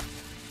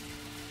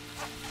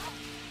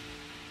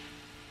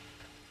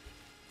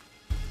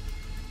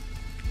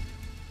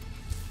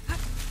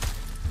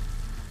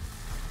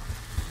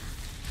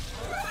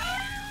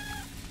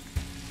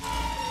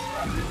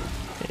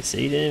 Okay, so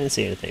you didn't even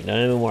see anything.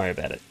 Don't even worry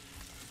about it.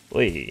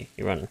 Wait,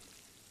 you're running.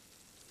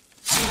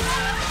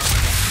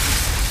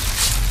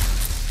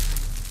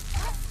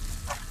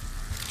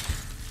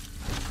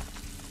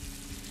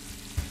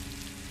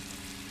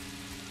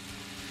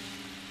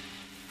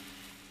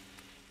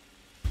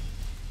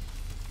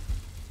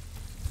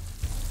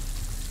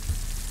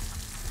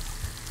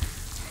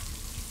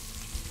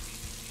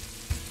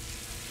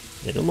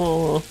 Little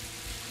more.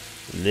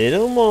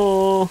 Little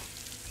more.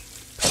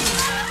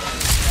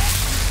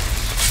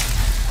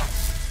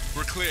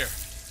 We're clear.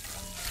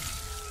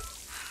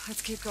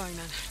 Let's keep going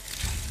then.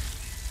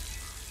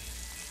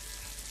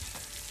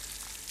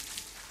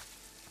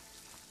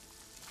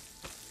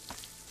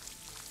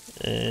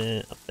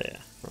 Up there.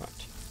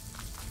 Right.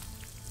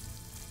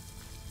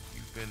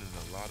 You've been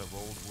in a lot of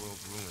old world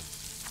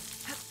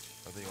ruins.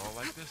 Are they all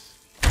like this?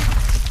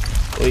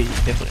 Oi,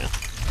 careful now.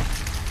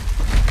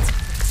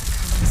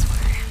 Come this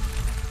way.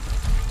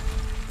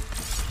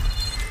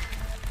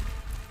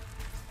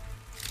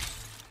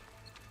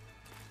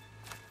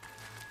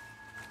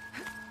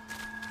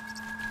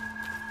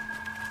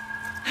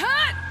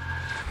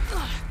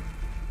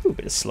 Ooh,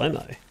 bit of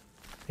slow-mo.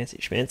 Fancy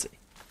schmancy.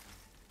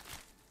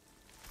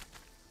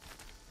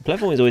 The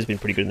platforming's always been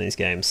pretty good in these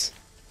games.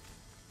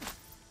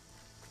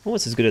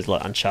 Almost as good as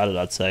like Uncharted,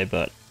 I'd say,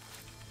 but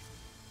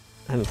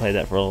I haven't played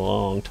that for a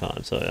long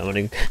time, so I'm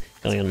only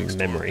going Big on storm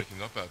memory.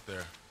 picking up out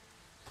there.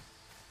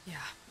 Yeah,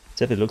 It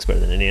definitely looks better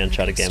than any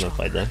Uncharted game I've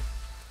played, though.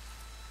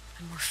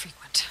 and more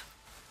frequent.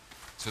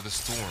 So the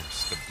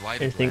storms, the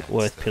blighted Anything lands,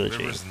 worth the pillaging,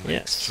 rivers and lakes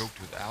yes.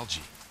 choked with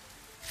algae.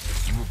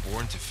 You were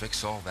born to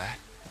fix all that?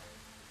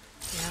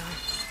 Yeah,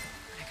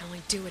 I can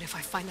only do it if I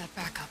find that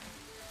backup.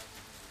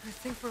 I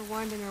think we're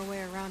winding our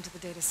way around to the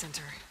data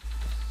center.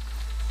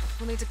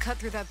 We'll need to cut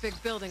through that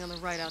big building on the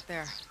right out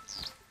there.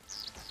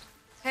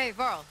 Hey,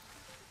 Varl.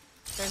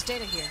 There's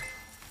data here.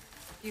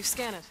 You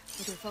scan it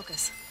with your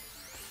focus.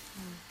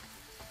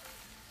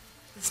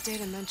 This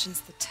data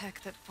mentions the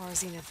tech that Far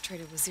Zenith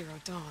traded with Zero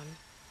Dawn.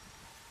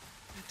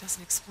 That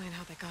doesn't explain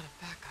how they got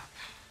it back up.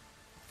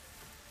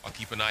 I'll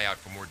keep an eye out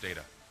for more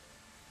data.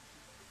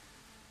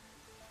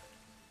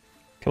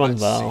 Come on,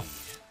 Let's Val.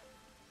 see.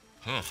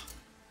 Huh.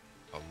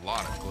 A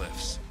lot of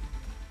glyphs.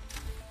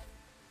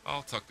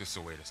 I'll tuck this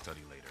away to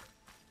study later.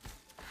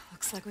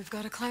 Looks like we've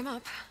got to climb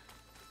up.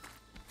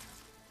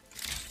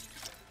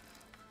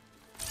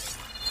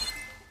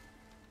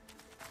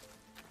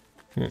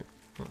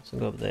 So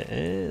go up there.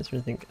 Is there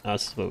anything? Oh,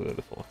 this is where we were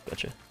before.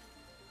 Gotcha.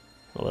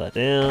 Lower that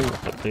down.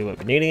 Hopefully we won't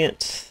be needing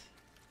it.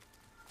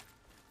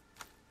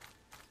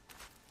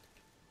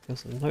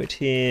 There's a note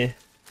here.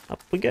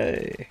 Up we go.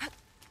 This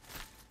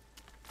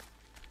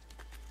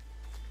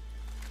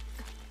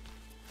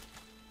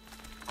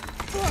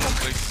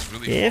place is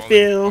really Yeah, falling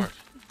Phil. apart.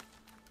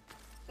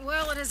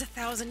 Well, it is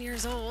 1,000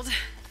 years old.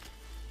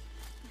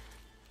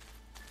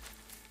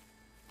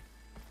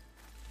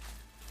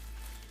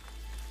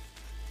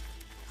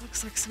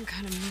 Looks like some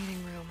kind of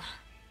meeting room.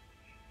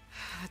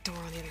 That door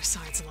on the other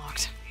side's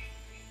locked.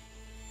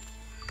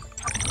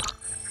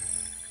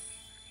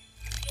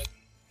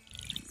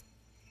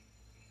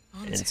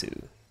 Into.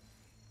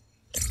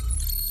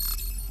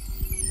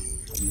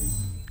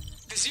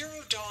 The Zero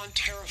Dawn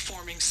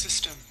terraforming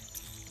system,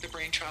 the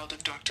brainchild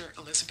of Dr.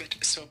 Elizabeth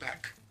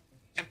Sobek.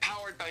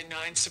 Empowered by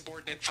 9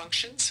 subordinate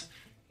functions,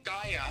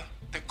 Gaia,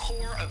 the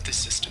core of the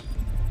system,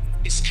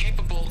 is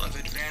capable of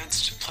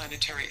advanced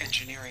planetary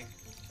engineering,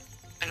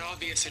 an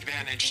obvious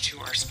advantage to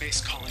our space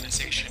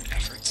colonization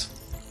efforts.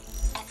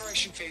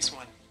 Operation Phase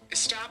 1.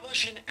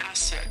 Establish an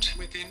asset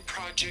within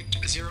Project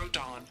Zero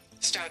Dawn.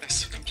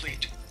 Status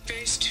complete.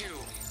 Phase 2.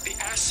 The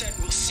asset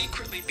will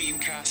secretly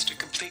beamcast a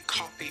complete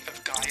copy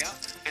of Gaia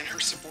and her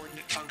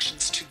subordinate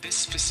functions to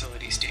this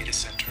facility's data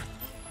center.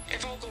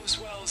 If all goes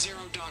well, Zero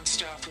Dawn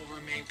staff will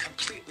remain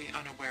completely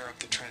unaware of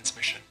the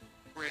transmission.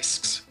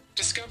 Risks.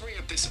 Discovery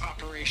of this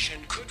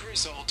operation could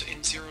result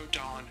in Zero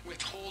Dawn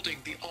withholding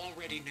the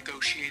already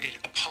negotiated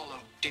Apollo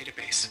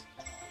database.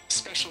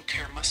 Special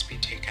care must be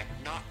taken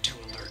not to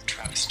alert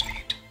Travis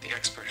Tate, the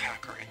expert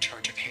hacker in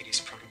charge of Hades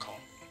Protocol.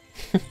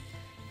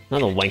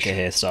 Another wanker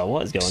hairstyle.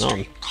 What is going on?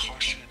 Extreme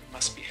caution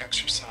must be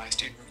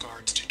exercised in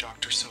regards to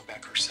Dr.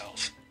 Sobek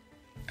herself.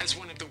 As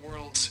one of the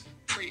world's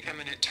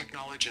preeminent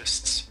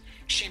technologists,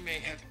 she may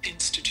have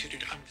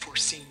instituted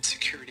unforeseen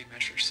security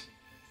measures.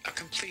 A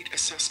complete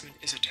assessment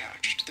is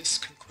attached. This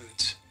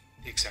concludes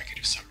the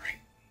executive summary.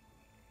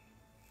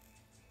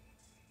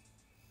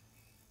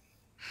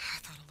 I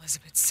thought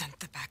Elizabeth sent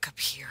the backup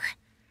here,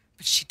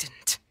 but she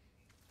didn't.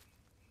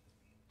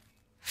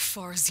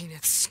 Far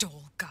Zenith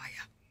stole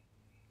Gaia.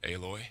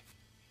 Aloy,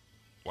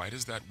 why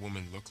does that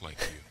woman look like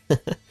you?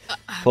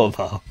 Poor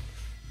Val.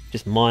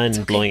 Just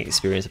mind-blowing okay, Paul.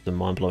 experience after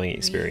mind-blowing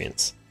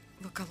experience.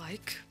 Look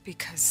alike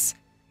because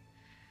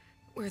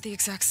we're the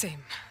exact same.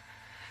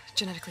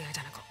 Genetically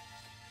identical.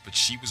 But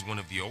she was one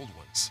of the old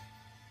ones.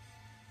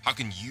 How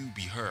can you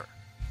be her?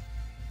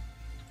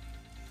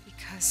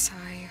 Because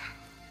I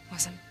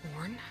wasn't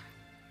born.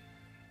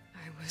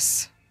 I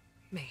was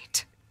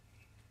made.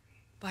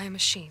 By a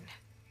machine.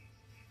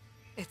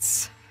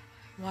 It's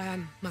why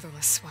I'm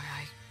motherless, why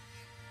I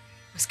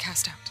was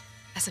cast out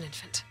as an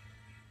infant.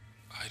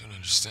 I don't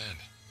understand.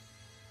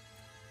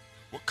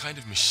 What kind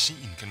of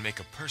machine can make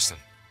a person?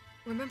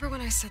 Remember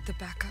when I said the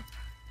backup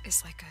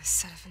is like a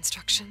set of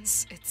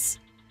instructions? It's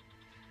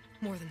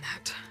more than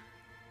that.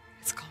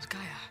 It's called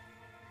Gaia.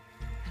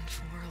 And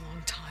for a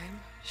long time,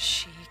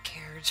 she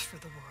cared for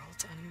the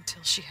world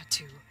until she had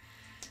to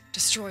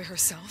destroy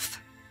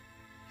herself.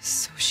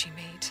 So she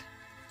made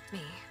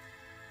me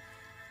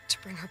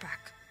to bring her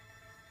back.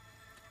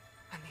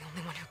 I'm the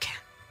only one who can.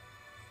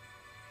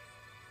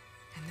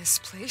 And this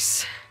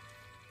place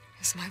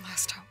is my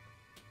last hope.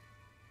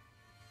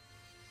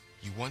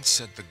 You once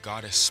said the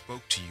goddess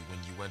spoke to you when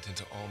you went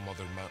into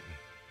All-Mother Mountain.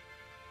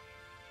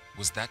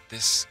 Was that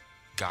this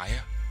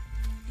Gaia?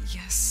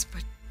 Yes,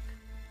 but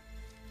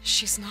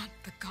she's not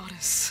the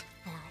goddess,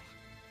 Laurel.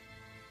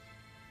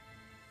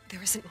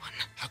 There isn't one.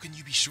 How can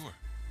you be sure?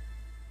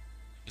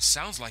 It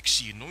sounds like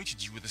she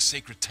anointed you with a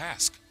sacred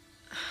task.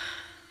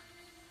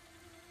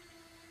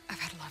 I've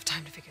had a lot of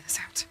time to figure this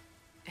out.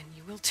 And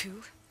you will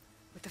too,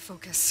 with the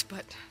focus.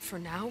 But for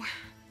now,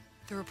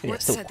 the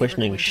report still said they were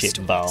questioning going to shit,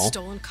 store Val. a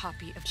stolen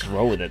copy of Just Gaia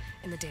roll with it.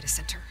 in the data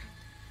center.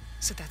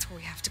 So that's where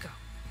we have to go.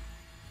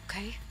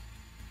 Okay?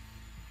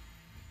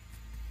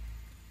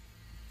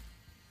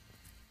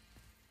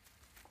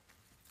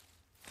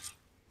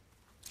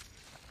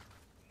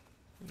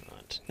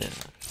 Right, now,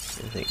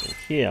 anything in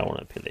here I want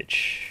to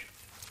pillage.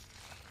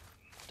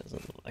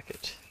 Doesn't look like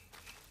it.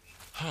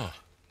 Huh.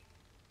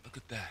 Look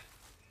at that.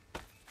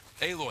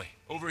 Aloy,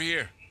 over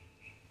here.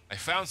 I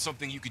found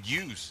something you could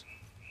use.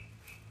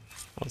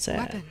 What's that?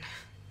 Weapon.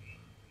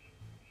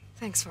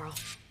 Thanks, Varl.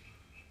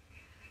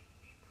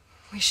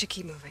 We should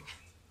keep moving.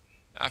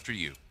 After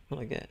you. What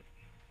do I get?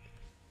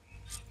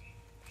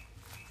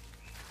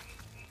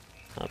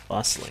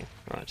 Bustling.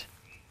 Right.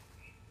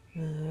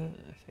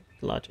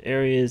 Affect large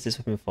areas. This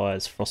weapon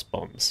fires frost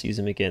bombs. Use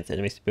them against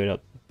enemies to build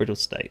up brittle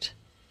state.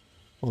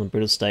 While in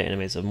brittle state,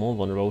 enemies are more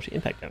vulnerable to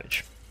impact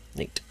damage.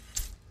 Neat.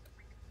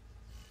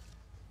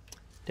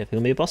 Definitely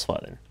gonna be a boss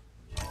fight then.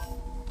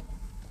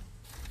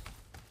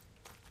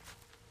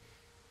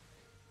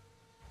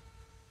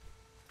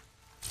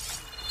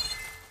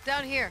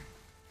 Down here.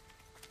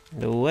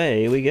 And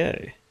away we go.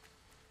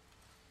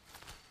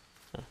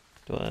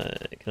 Can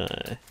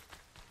I?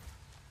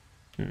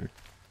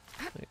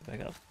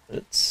 Back up.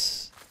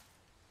 It's.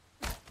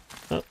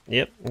 Oh,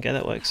 yep. Okay,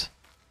 that works.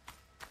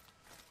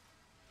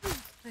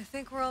 I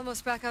think we're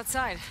almost back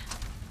outside.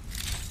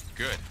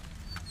 Good.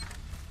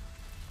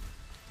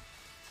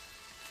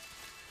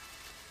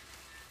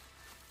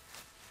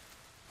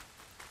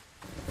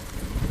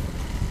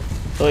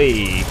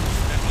 Oi!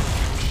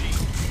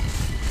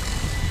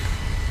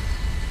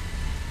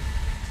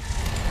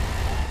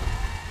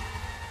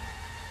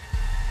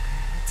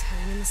 It's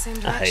heading in the same I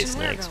direction hate we're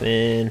snakes, going.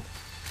 man.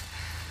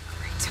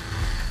 Great.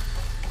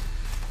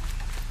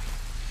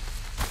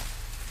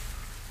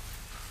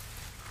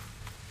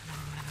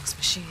 Another one of those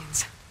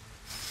machines.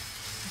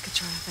 I could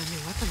try out that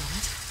new weapon on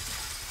it.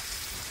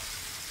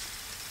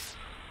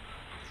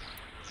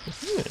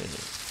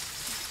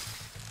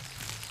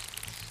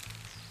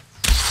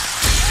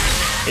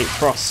 Eat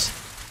frost.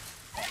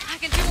 I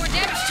can do more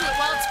damage to it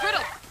while it's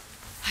brittle.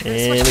 I better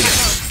And switch we my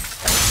go.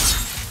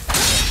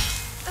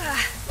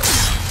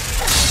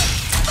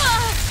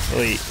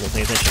 Oi, not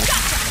paying attention.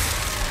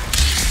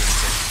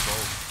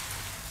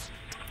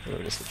 I'm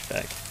gonna switch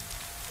back.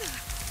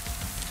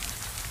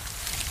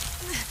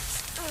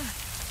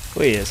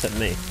 Oi, that's at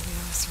me. The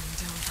others are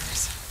down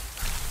first.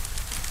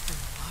 And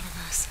a lot of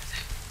acid.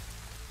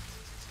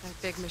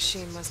 That big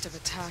machine must have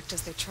attacked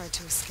as they tried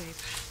to escape.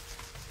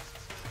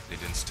 They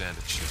didn't stand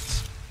a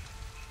chance.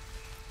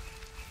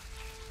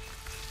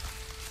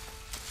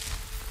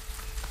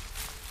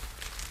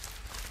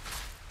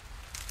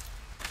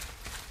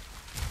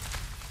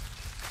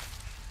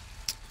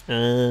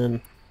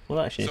 Well,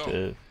 I actually need So-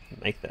 to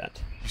make that.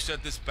 You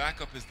said this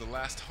backup is the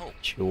last hope.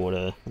 Chill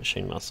water,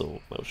 machine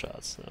muscle, metal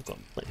shards. I've got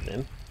plenty of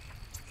them.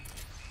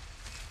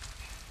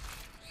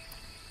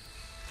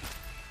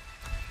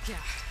 Yeah.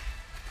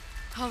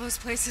 All those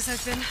places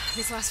I've been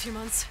these last few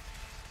months,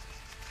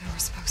 there were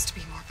supposed to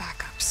be more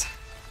backups.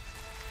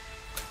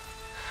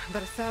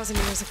 But 1,000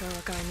 years ago,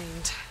 a guy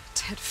named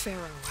Ted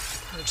Farrow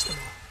purged them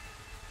all.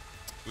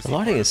 Was The he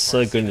lighting part is of so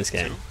Part good in this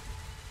 7 game.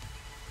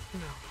 too?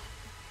 No.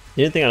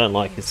 The only thing I don't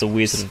like is the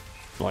weird sort of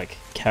like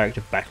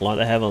character backlight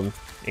they have on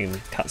in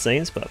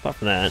cutscenes, but apart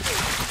from that,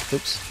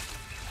 oops,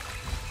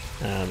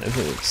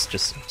 everything looks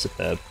just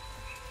superb.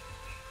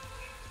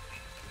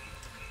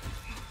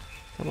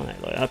 Come on,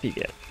 Aloy, up you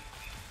get.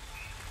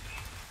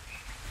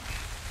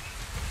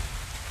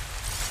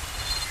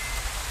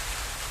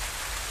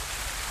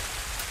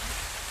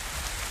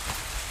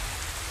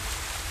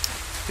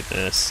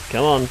 Goodness,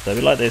 come on, don't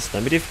be like this,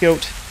 don't be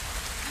difficult.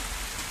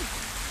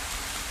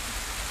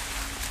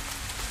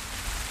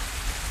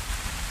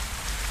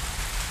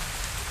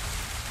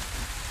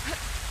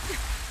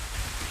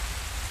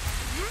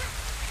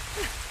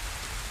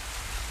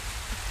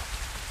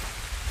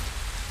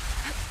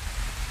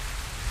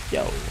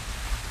 Yo,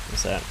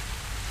 what's that?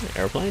 An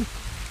airplane?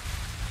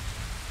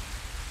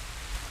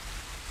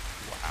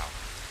 Wow.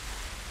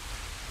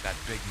 That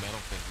big metal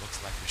thing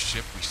looks like the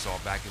ship we saw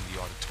back in the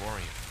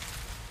auditorium.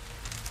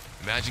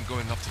 Imagine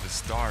going up to the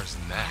stars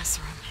in that.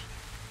 Classroom.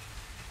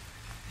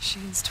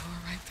 Machines tore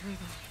right through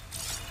them.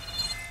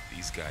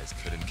 These guys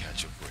couldn't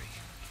catch a break.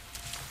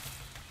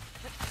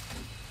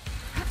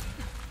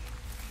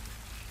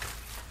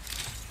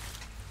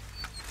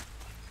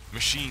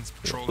 Machines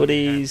patrolling the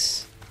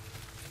Buddies.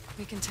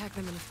 We can tag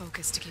them in a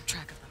focus to keep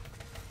track of them.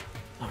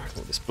 Alright,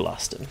 we'll just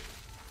blast him.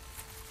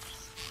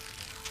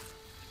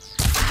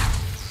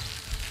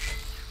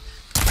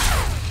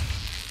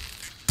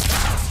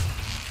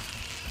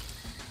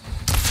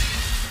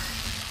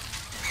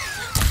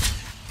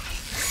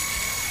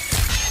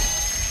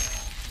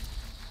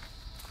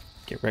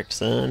 Get wrecked,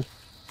 son.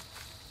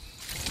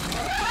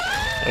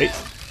 Wait.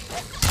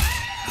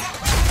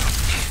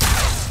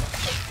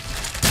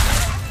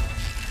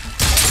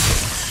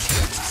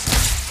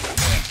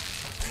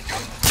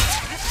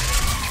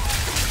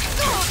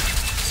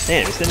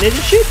 Damn, is that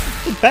ninja shit?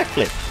 Good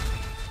backflip.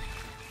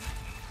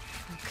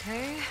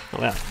 Okay.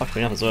 Oh wow, fucked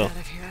me up as well. Out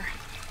of here.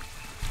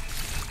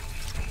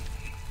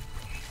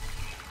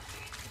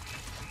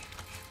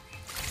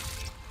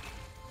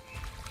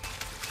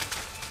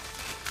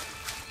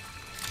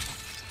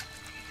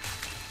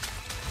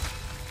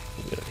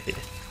 Get over here.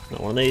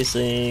 Not one of these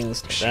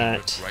things, like Machine that.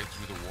 ripped right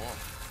through the wall.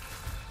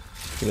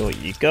 Give me what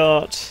you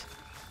got.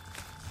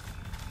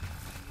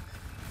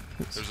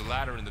 There's a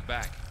ladder in the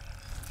back.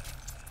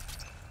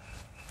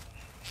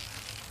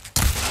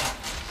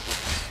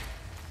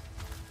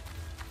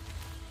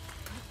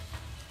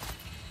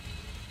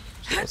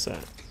 What's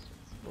that?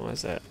 Why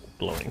is that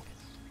glowing?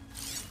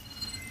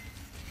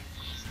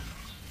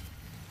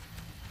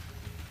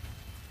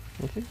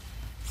 Okay.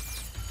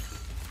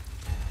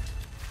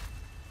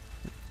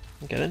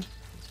 Okay then.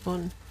 It's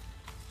fun.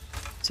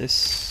 What's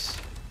this?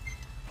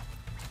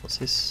 What's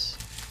this?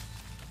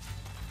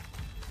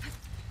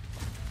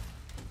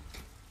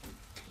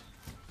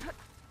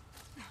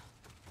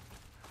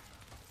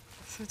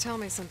 So tell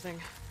me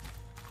something.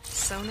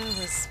 Sona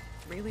was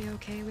really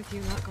okay with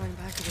you not going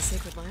back to the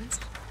Sacred Lands?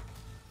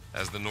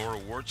 As the Nora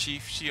war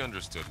chief, she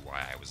understood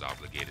why I was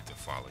obligated to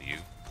follow you.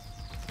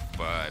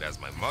 But as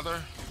my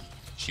mother,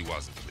 she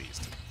wasn't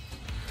pleased.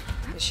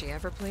 Is she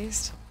ever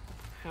pleased?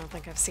 I don't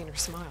think I've seen her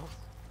smile.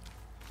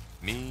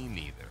 Me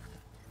neither.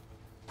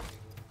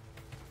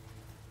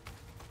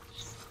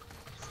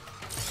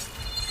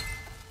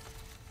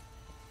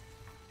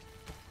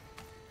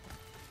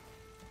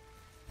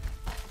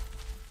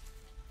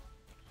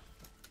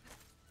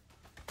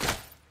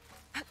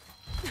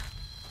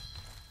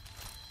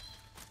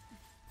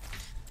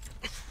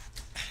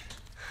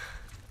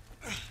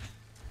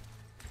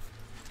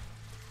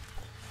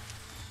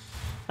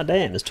 Oh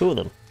damn, there's 2 of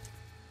them.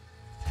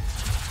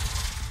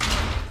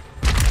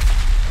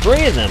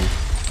 3 of them!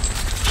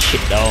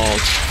 Shit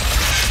dogs.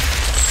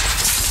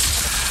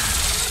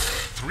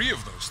 3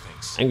 of those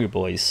things. Angry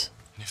boys.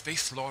 And if they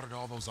slaughtered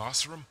all those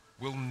Oseram,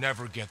 we'll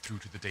never get through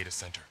to the data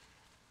center.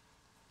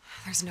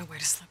 There's no way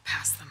to slip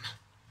past them.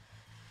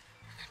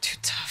 They're too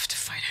tough to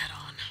fight head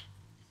on.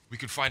 We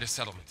could find a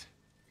settlement.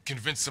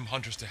 Convince some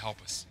hunters to help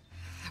us.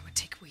 That would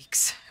take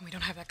weeks, and we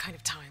don't have that kind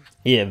of time.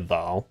 Yeah,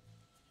 Val.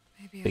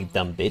 Maybe Big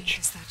dumb bitch.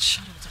 Is that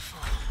shuttle to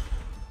fall?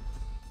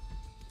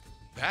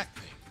 That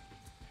thing?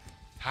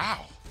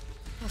 How?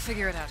 We'll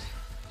figure it out.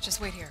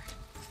 Just wait here.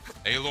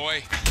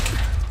 Aloy.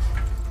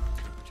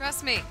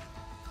 Trust me.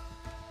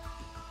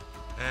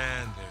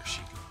 And there she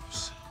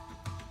goes.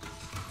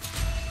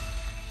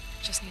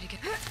 Just need to get...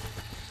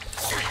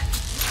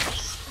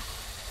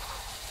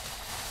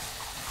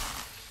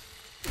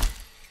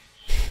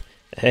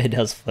 Her head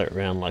does float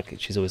around like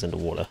she's always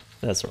underwater.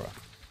 That's alright.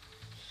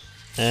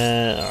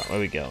 Alright, where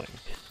are we going?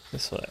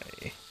 This way.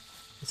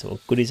 There's some more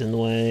goodies in the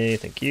way.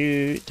 Thank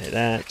you. Take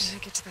that. Can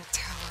I get to that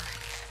tower?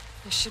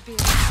 I should be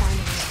able to find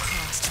a way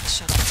across to the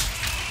shuttle.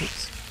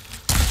 Oops.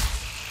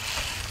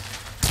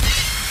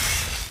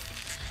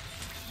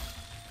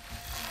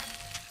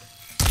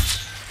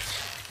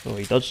 Oh,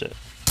 he dodged it.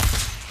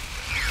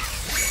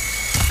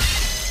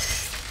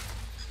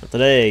 Not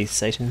today,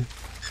 Satan.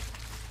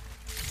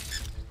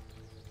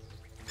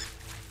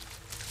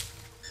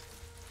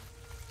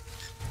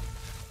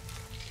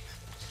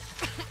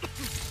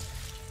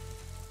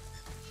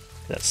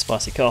 That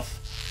spicy cough.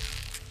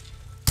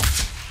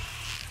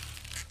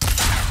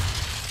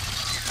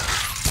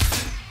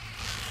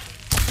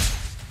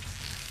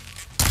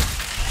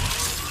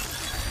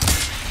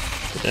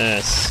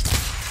 Yes.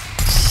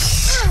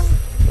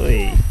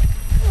 Oi.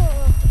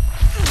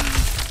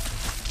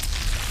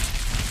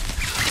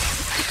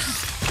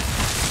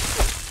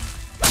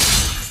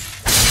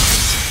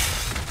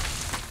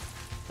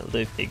 That'll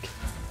do, pig.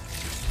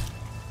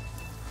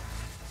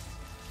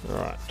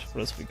 Alright,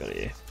 what else have we got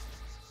here?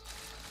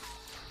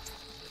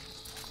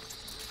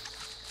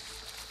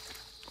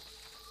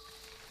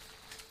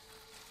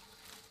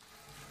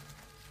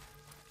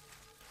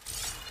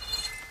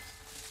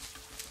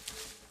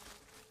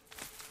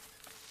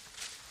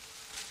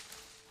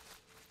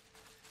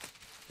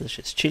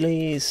 Delicious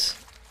chilies,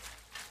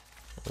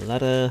 a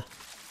ladder,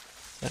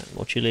 and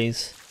more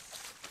chilies.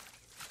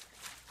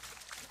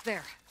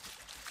 There.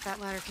 That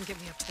ladder can get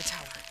me up to the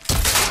tower.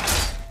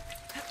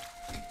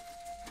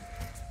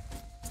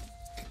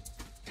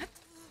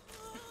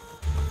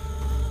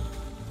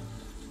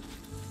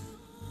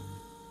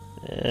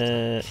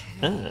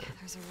 Ah.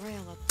 There's a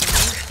rail up there.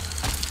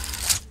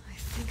 I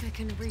think I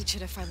can reach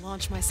it if I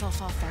launch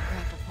myself off that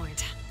grapple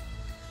point.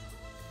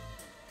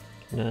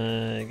 Can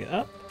I get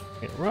up?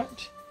 Get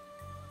right?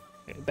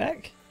 Get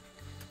back?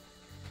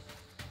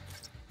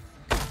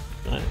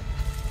 No.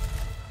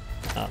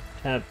 Up.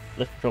 Tab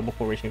left control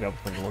before reaching grapple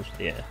point and launch to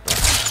the air.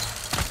 Right.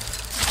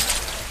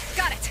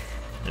 Got it!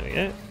 There we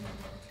go.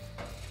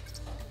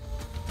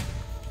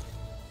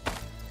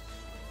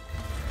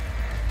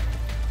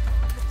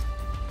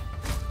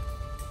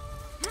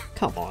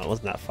 Come on, it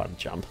wasn't that fun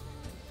jump.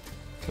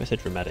 Why so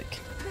dramatic?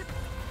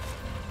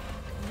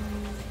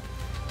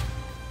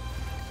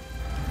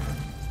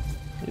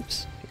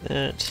 Oops, do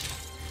that.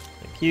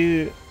 Thank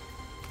you.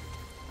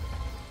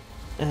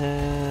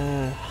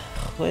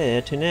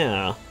 Where to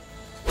now?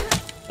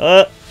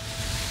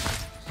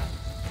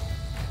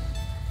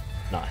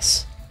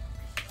 Nice.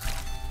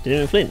 Didn't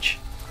even flinch.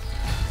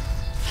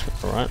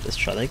 Alright, let's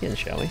try that again,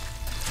 shall we?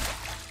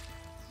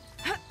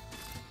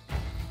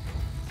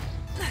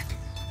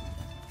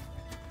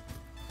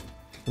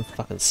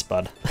 Fucking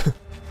spud.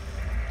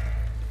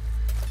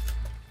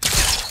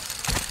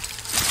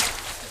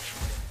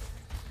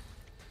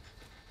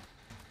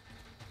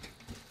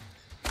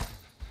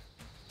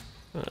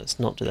 Right, let's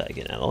not do that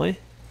again, Aloy.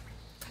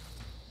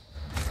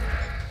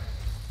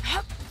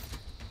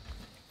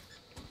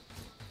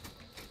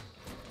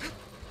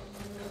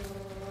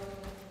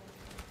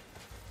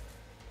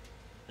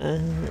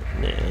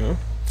 Now.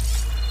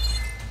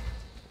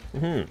 Hmm.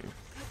 Oh,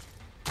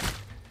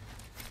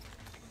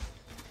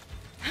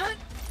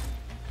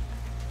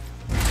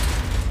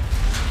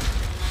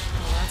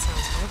 that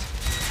sounds good.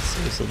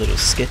 Seems a little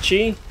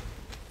sketchy.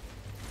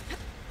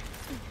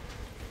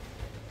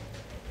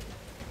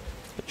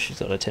 But she's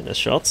got her tetanus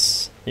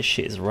shots. This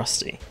shit is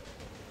rusty.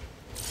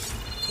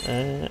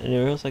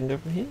 Anywhere else I can go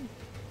from here?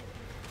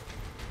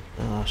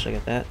 Oh, should I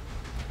get that?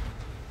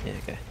 Yeah,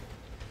 okay.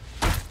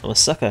 I'm a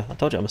sucker. I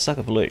told you I'm a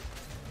sucker for loot.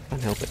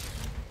 Can't help it.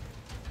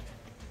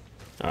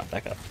 Alright,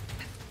 back up.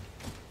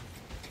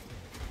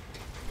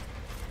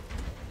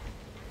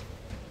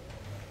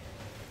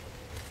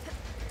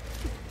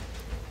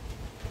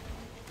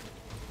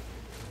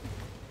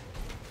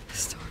 The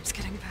storm's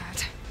getting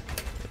bad.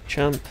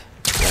 Jump.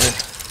 Okay.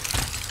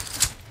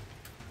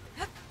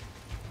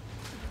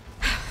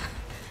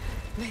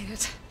 Made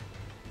it.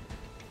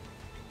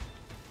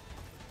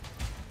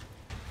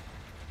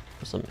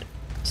 Some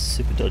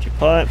super dodgy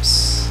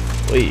pipes.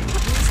 Wait.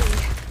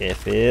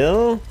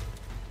 Careful.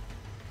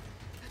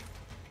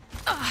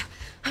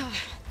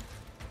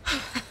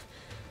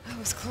 That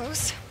was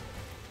close.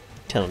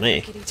 Telling me.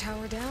 Rickety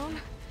tower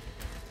down.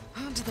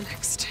 On to the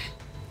next.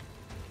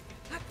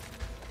 I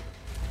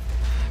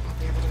won't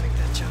be able to make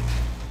that jump.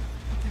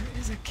 There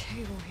is a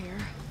cable here.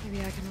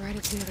 Maybe I can ride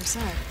it to the other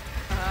side.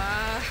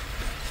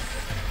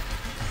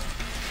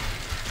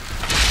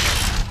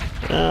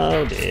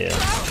 Oh dear.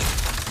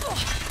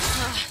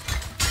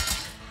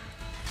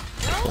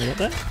 Something like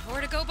that?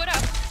 Where to go but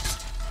up?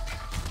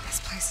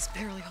 This place is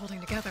barely holding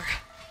together.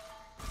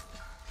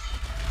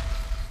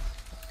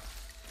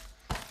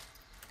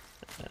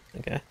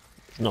 Okay.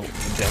 It's not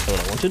exactly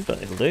what I wanted,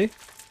 but it'll do.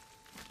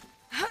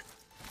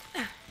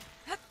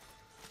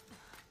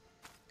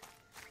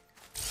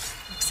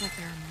 Looks like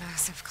there are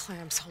massive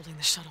clamps holding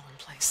the shuttle in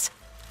place.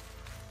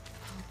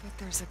 I'll bet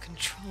there's a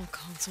control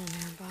console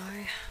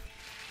nearby.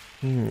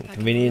 If I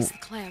can release Convenient the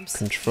clamps,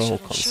 control the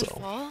shuttle should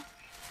console. fall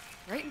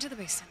right into the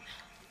basin.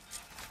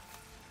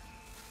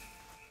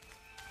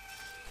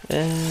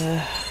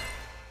 Alright,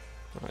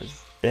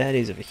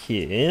 baddies over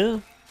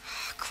here.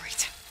 Oh,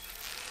 great.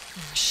 The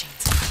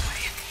machine's in the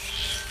way.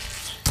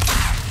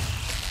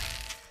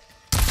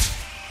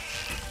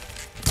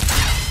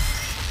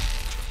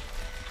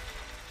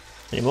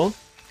 Any more?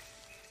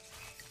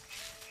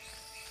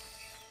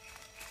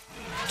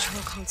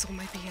 Control console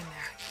might be in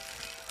there.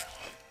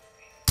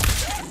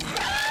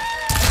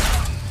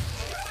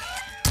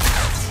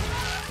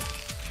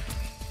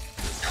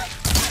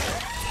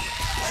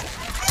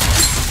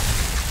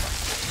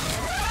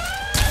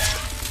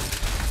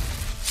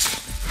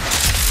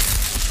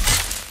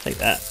 Take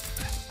that.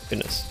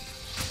 Goodness.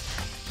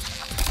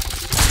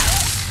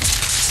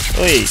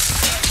 Oi!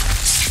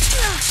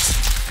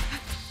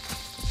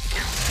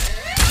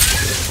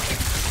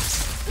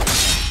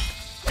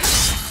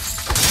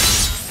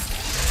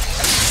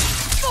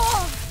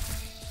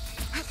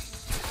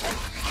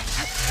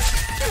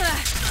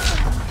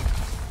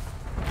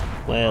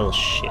 Well,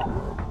 shit.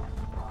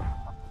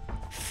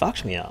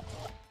 Fucked me up.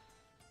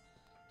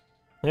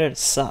 Where did it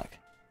suck?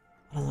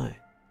 I don't know.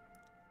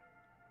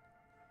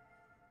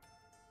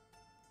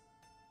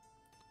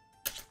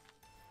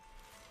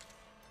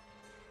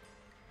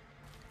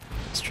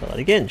 Let's try it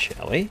again,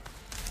 shall we?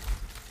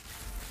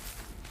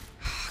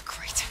 Oh,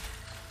 great.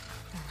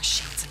 More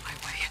machines in my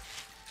way.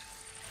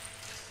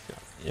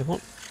 You know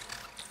what?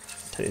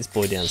 Take this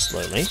boy down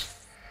slowly.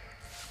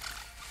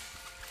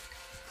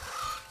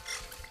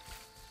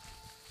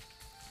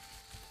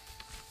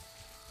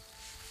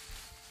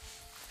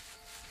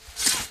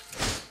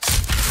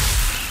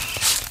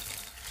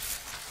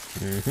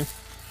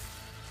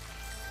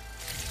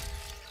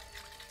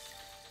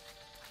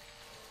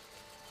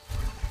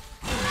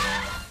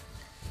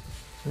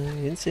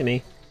 You didn't see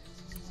me.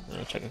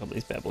 I'll chuck a couple of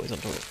these bad boys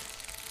onto it.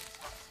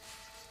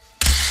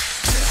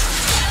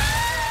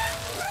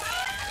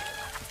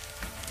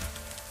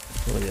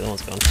 Oh, the other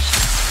one's gone.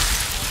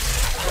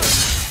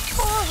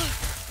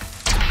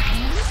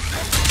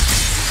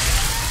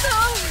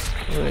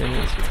 Oh, yeah,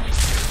 that's right.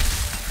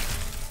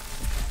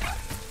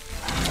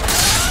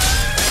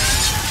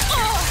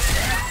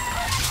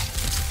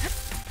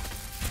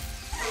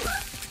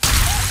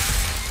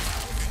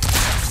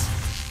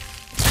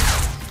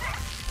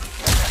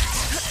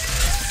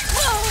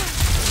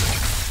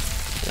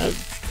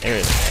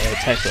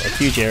 Attack got a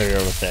huge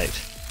aerial effect.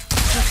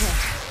 Okay.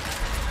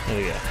 There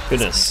we go.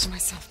 Goodness. To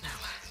myself now.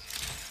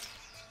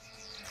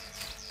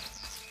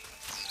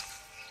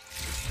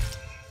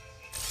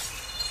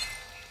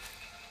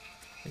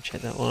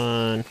 Check that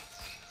one.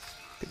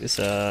 Pick this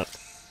up.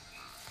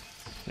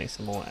 Make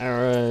some more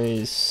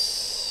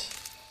arrows.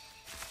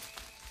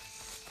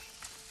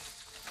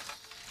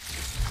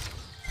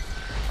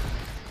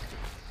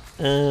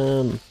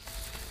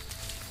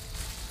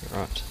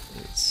 Right.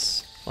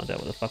 Let's find out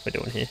what the fuck we're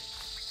doing here.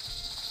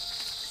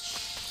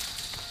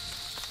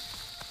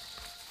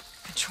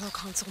 Control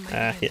console might be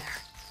in hit. there.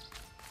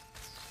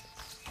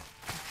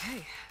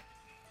 Okay.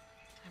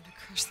 Time to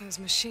crush those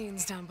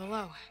machines down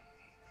below.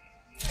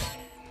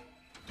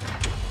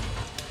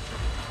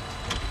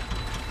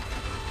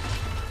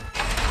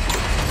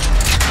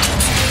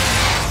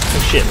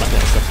 shit, luckily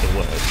that stuff can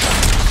work.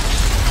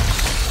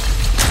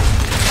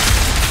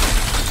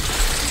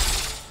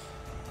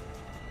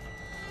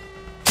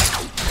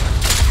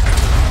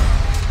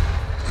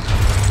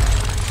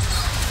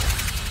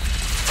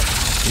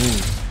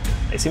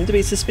 They seem to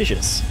be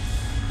suspicious.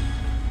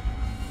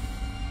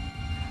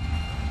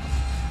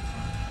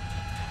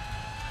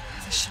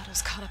 The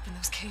shuttle's caught up in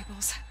those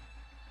cables.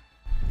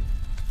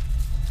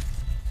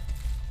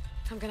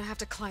 I'm gonna have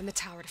to climb the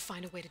tower to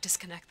find a way to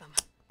disconnect them.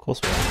 Of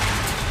course we are.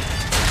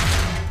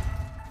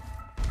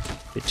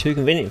 Be too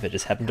convenient if it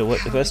just happened to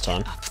work the first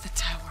time. Up the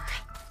tower.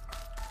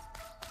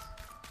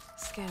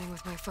 Scanning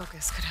with my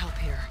focus could help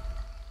here.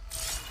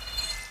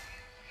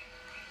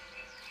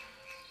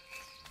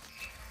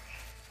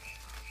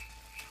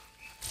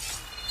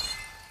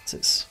 What's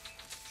this?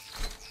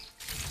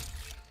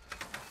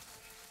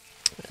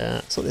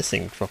 So this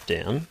thing dropped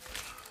down.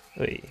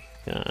 Oi,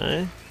 go.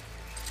 Oh,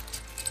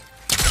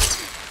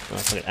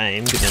 if I could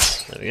aim,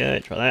 goodness. There we go,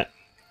 try that.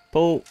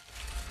 Pull.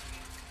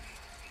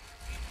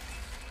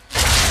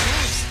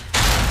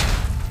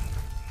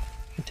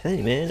 I'm telling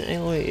you, man,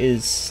 Aloy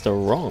is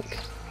strong. Can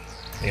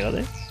I get out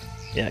there?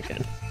 Yeah, I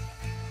can.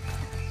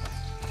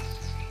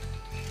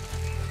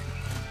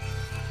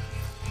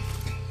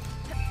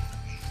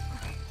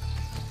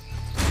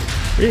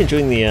 Really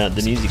enjoying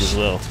the music as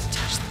well.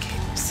 Touch the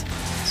cables.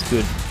 It's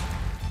good.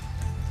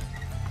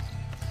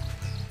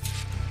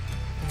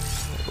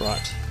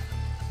 Right.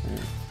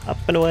 Up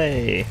and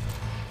away.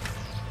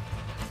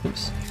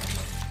 Oops.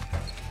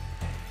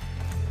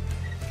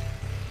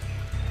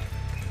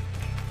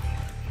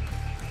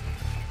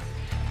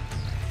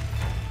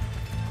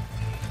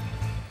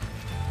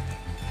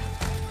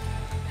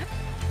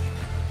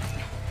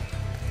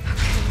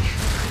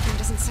 That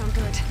doesn't sound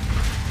good. I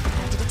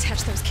have to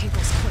detach those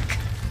cables quick.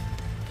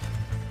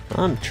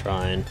 I'm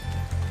trying.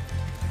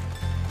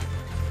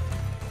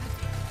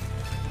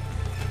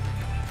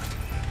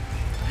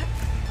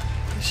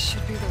 This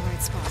should be the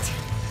right spot.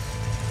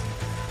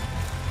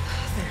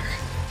 There.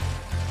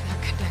 Now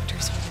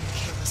connectors holding the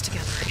cables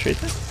together. Shoot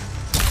that?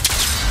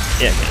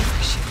 Yeah, I can.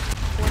 Shoot.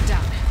 One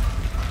down. I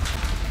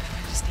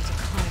just need to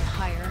climb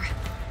higher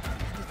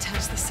and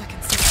detach the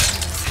second set of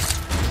cables.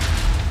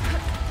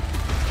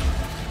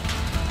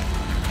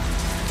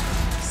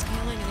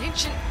 Scaling an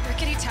ancient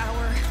rickety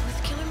tower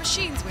with killer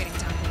machines waiting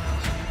down below.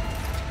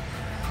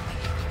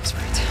 That's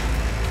right.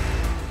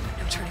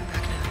 No turning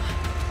back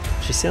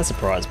now. She sounds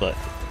surprised, but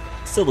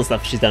still the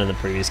stuff she's done in the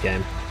previous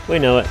game. We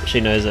know it, she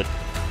knows it.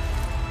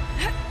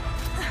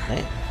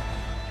 Hey,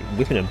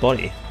 whipping her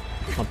body.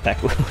 My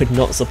back would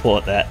not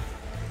support that.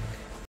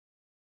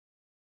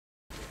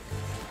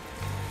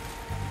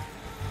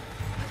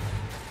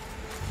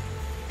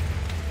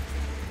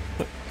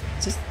 What?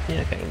 Is this?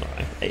 Yeah, okay, no.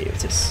 Hey,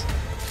 what's this?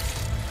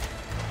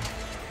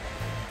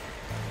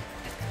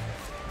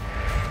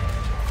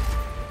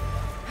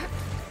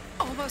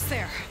 Almost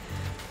there.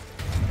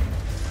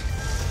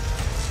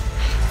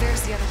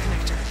 There's the other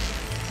connector.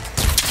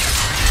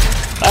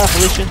 Ah,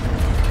 Felicia!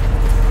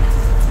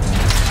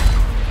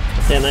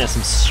 Damn, they have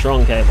some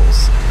strong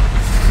cables.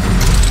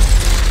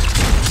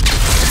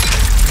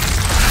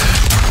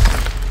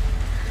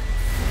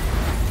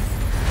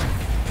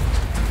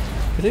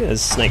 I think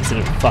those snakes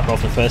didn't fuck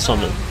off the first time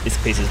that this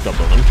piece is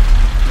dropped on them.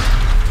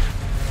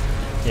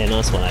 Yeah,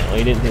 nice one, Aloy.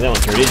 You didn't think that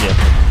one through, did you?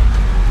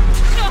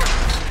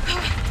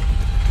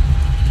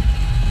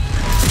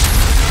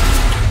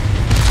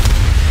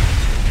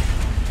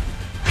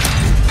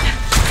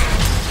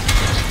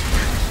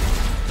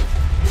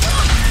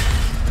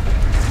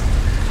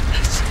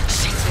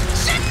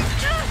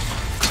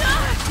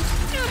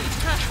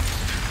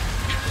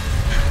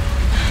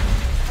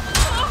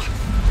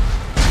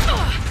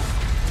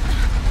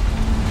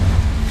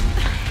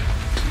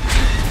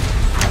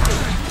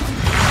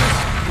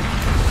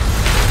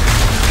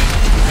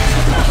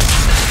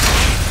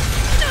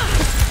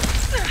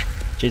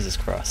 Jesus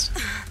Christ.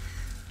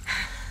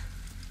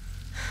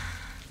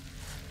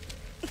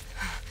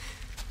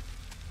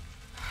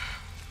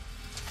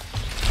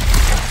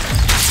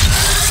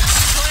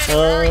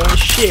 Oh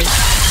shit.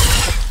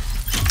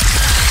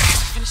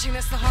 Finishing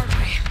this the hard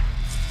way.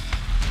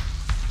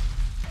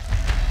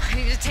 I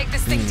need to take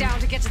this thing down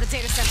to get to the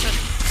data center. I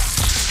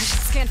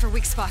should scan for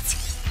weak spots.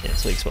 Yeah,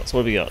 it's weak spots. What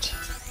have we got?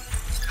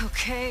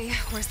 Okay,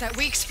 where's that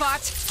weak spot?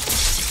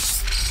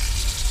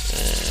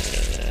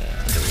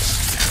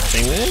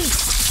 Thing there?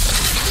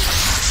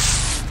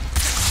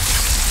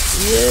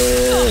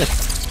 Yeah!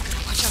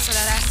 Watch out for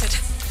that acid.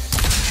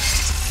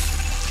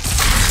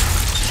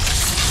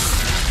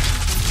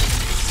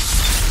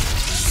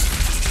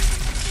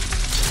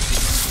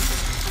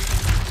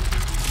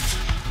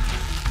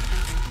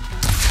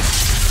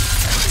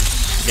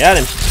 Got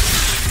him!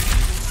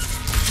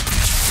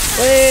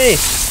 Whee!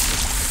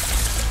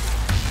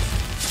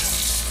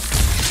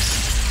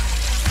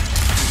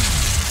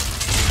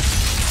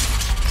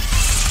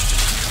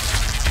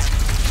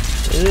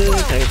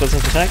 Can I get some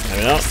attack?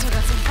 Maybe not. Still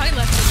got some fight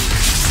left in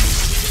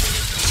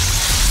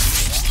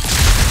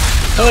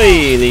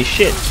me. Holy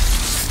shit!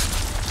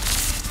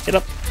 Get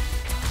up!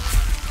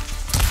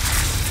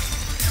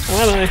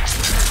 Hello.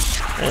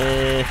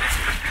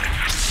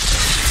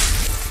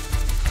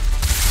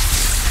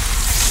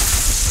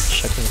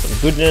 Shotgun some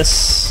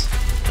goodness.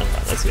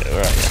 Alright, let's go.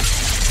 Alright, yeah.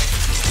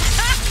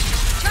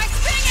 Try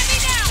spinning at me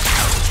now!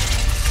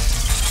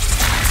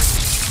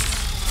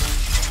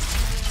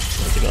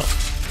 What's he got?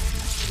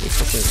 Weak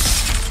spot is.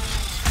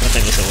 I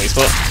think that's a weak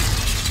spot.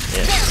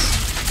 Yeah.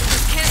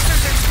 Those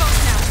canisters are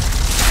exposed now.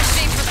 It's a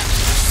shame for them.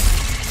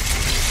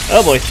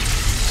 Oh boy.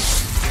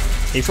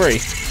 He free.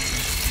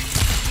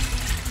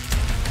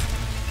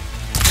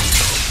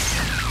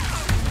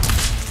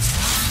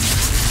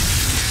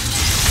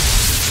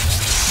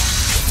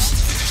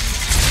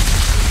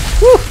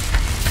 Woo! What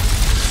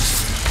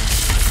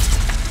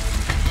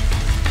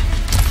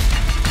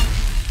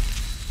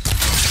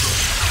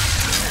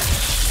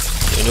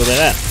do you do about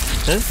that?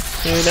 Huh?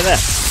 What do you do about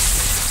that?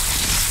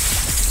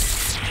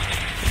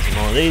 Some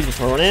more of these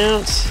before I run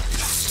out.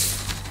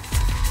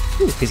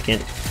 Ooh, piece of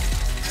candy.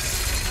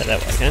 Take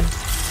that way, okay?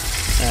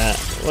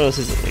 What else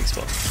is the weak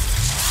spot?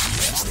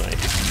 Right.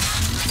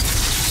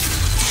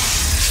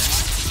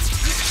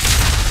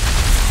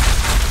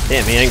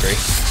 Damn, me angry.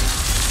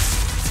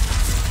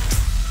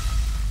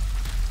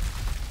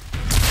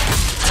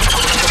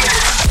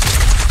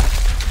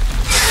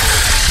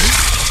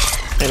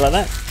 Hey, like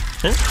that?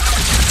 Huh?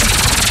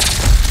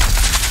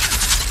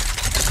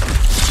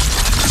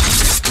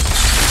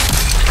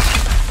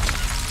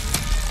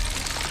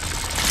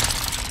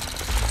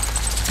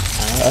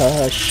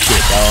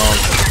 Shit, dog.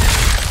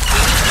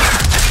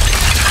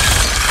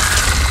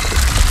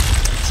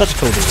 Such a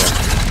cool design.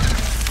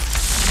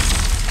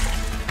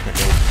 That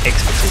little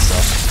expertise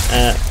stuff.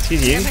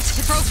 Excuse you. Damn it,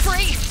 it broke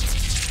free!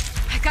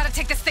 I gotta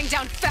take this thing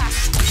down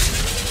fast.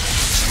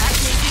 Track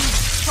making,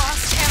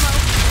 frost ammo.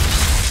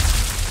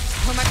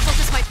 Or my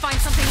focus might find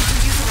something we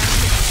can use around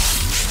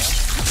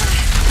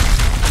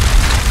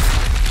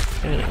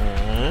here.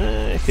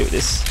 Let's do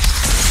this.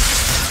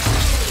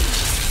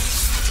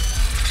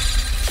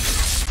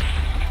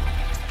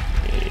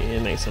 Yeah,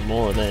 make some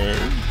more of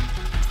them.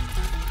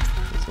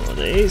 Some more of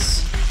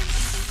these.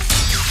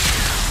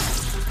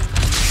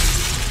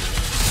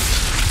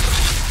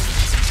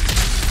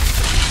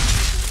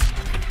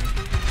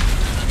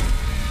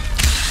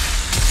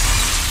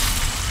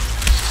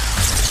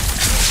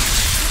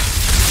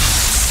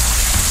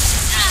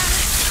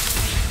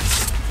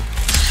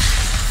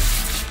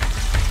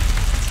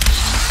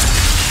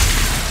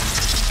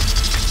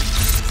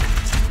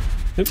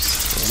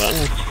 Oops, wrong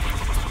button.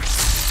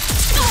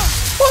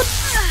 What?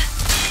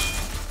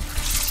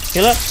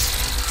 Heal up.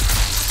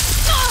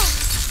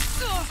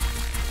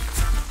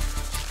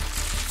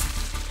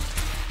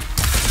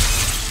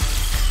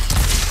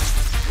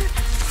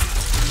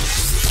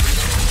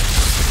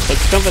 Take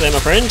comfort there, my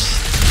friend.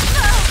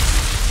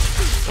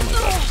 Oh my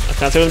god, I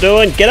can't see what I'm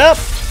doing. Get up!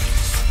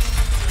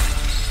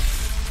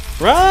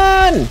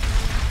 Run!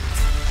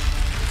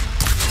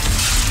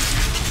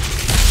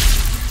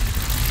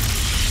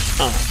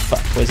 Oh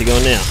fuck, where's he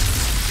going now?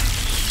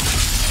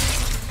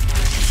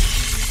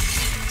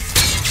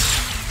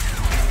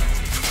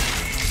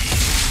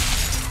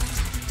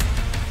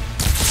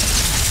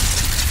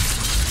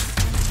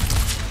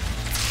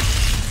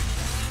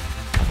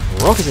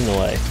 Rock is in the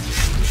way.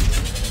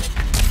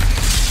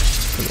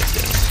 Put this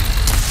down.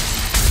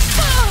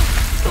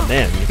 Oh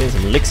damn, you're getting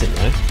some licks in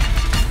though.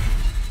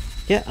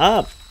 Get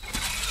up!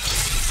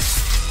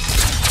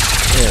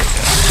 There we go.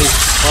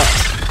 Jesus Christ.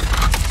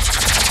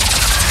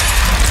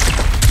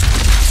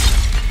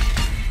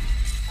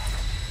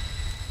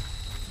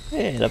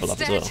 Yeah, level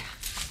up as well.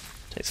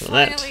 Take some of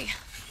that.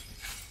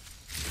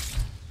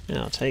 And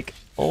I'll take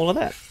all of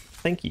that.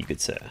 Thank you,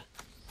 good sir.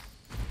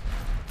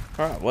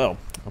 Alright, well,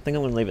 I think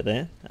I'm going to leave it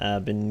there.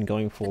 I've been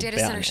going for about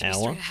an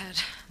hour.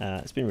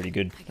 It's been really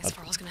good. I've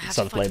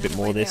started to play a bit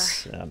more of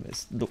this.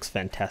 It looks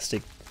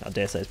fantastic. I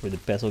dare say it's probably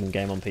the best looking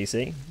game on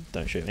PC.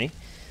 Don't shoot me.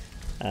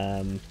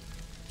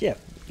 Yeah,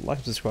 like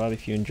and subscribe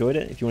if you enjoyed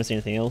it. If you want to see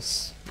anything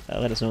else,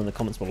 let us know in the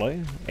comments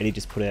below. Eddie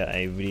just put out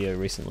a video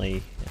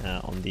recently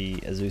on the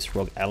Asus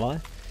ROG Ally.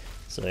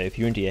 So if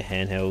you're into your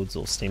handhelds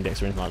or Steam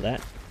Decks or anything like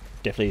that,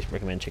 definitely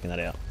recommend checking that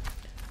out.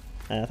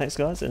 Thanks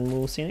guys, and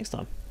we'll see you next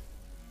time.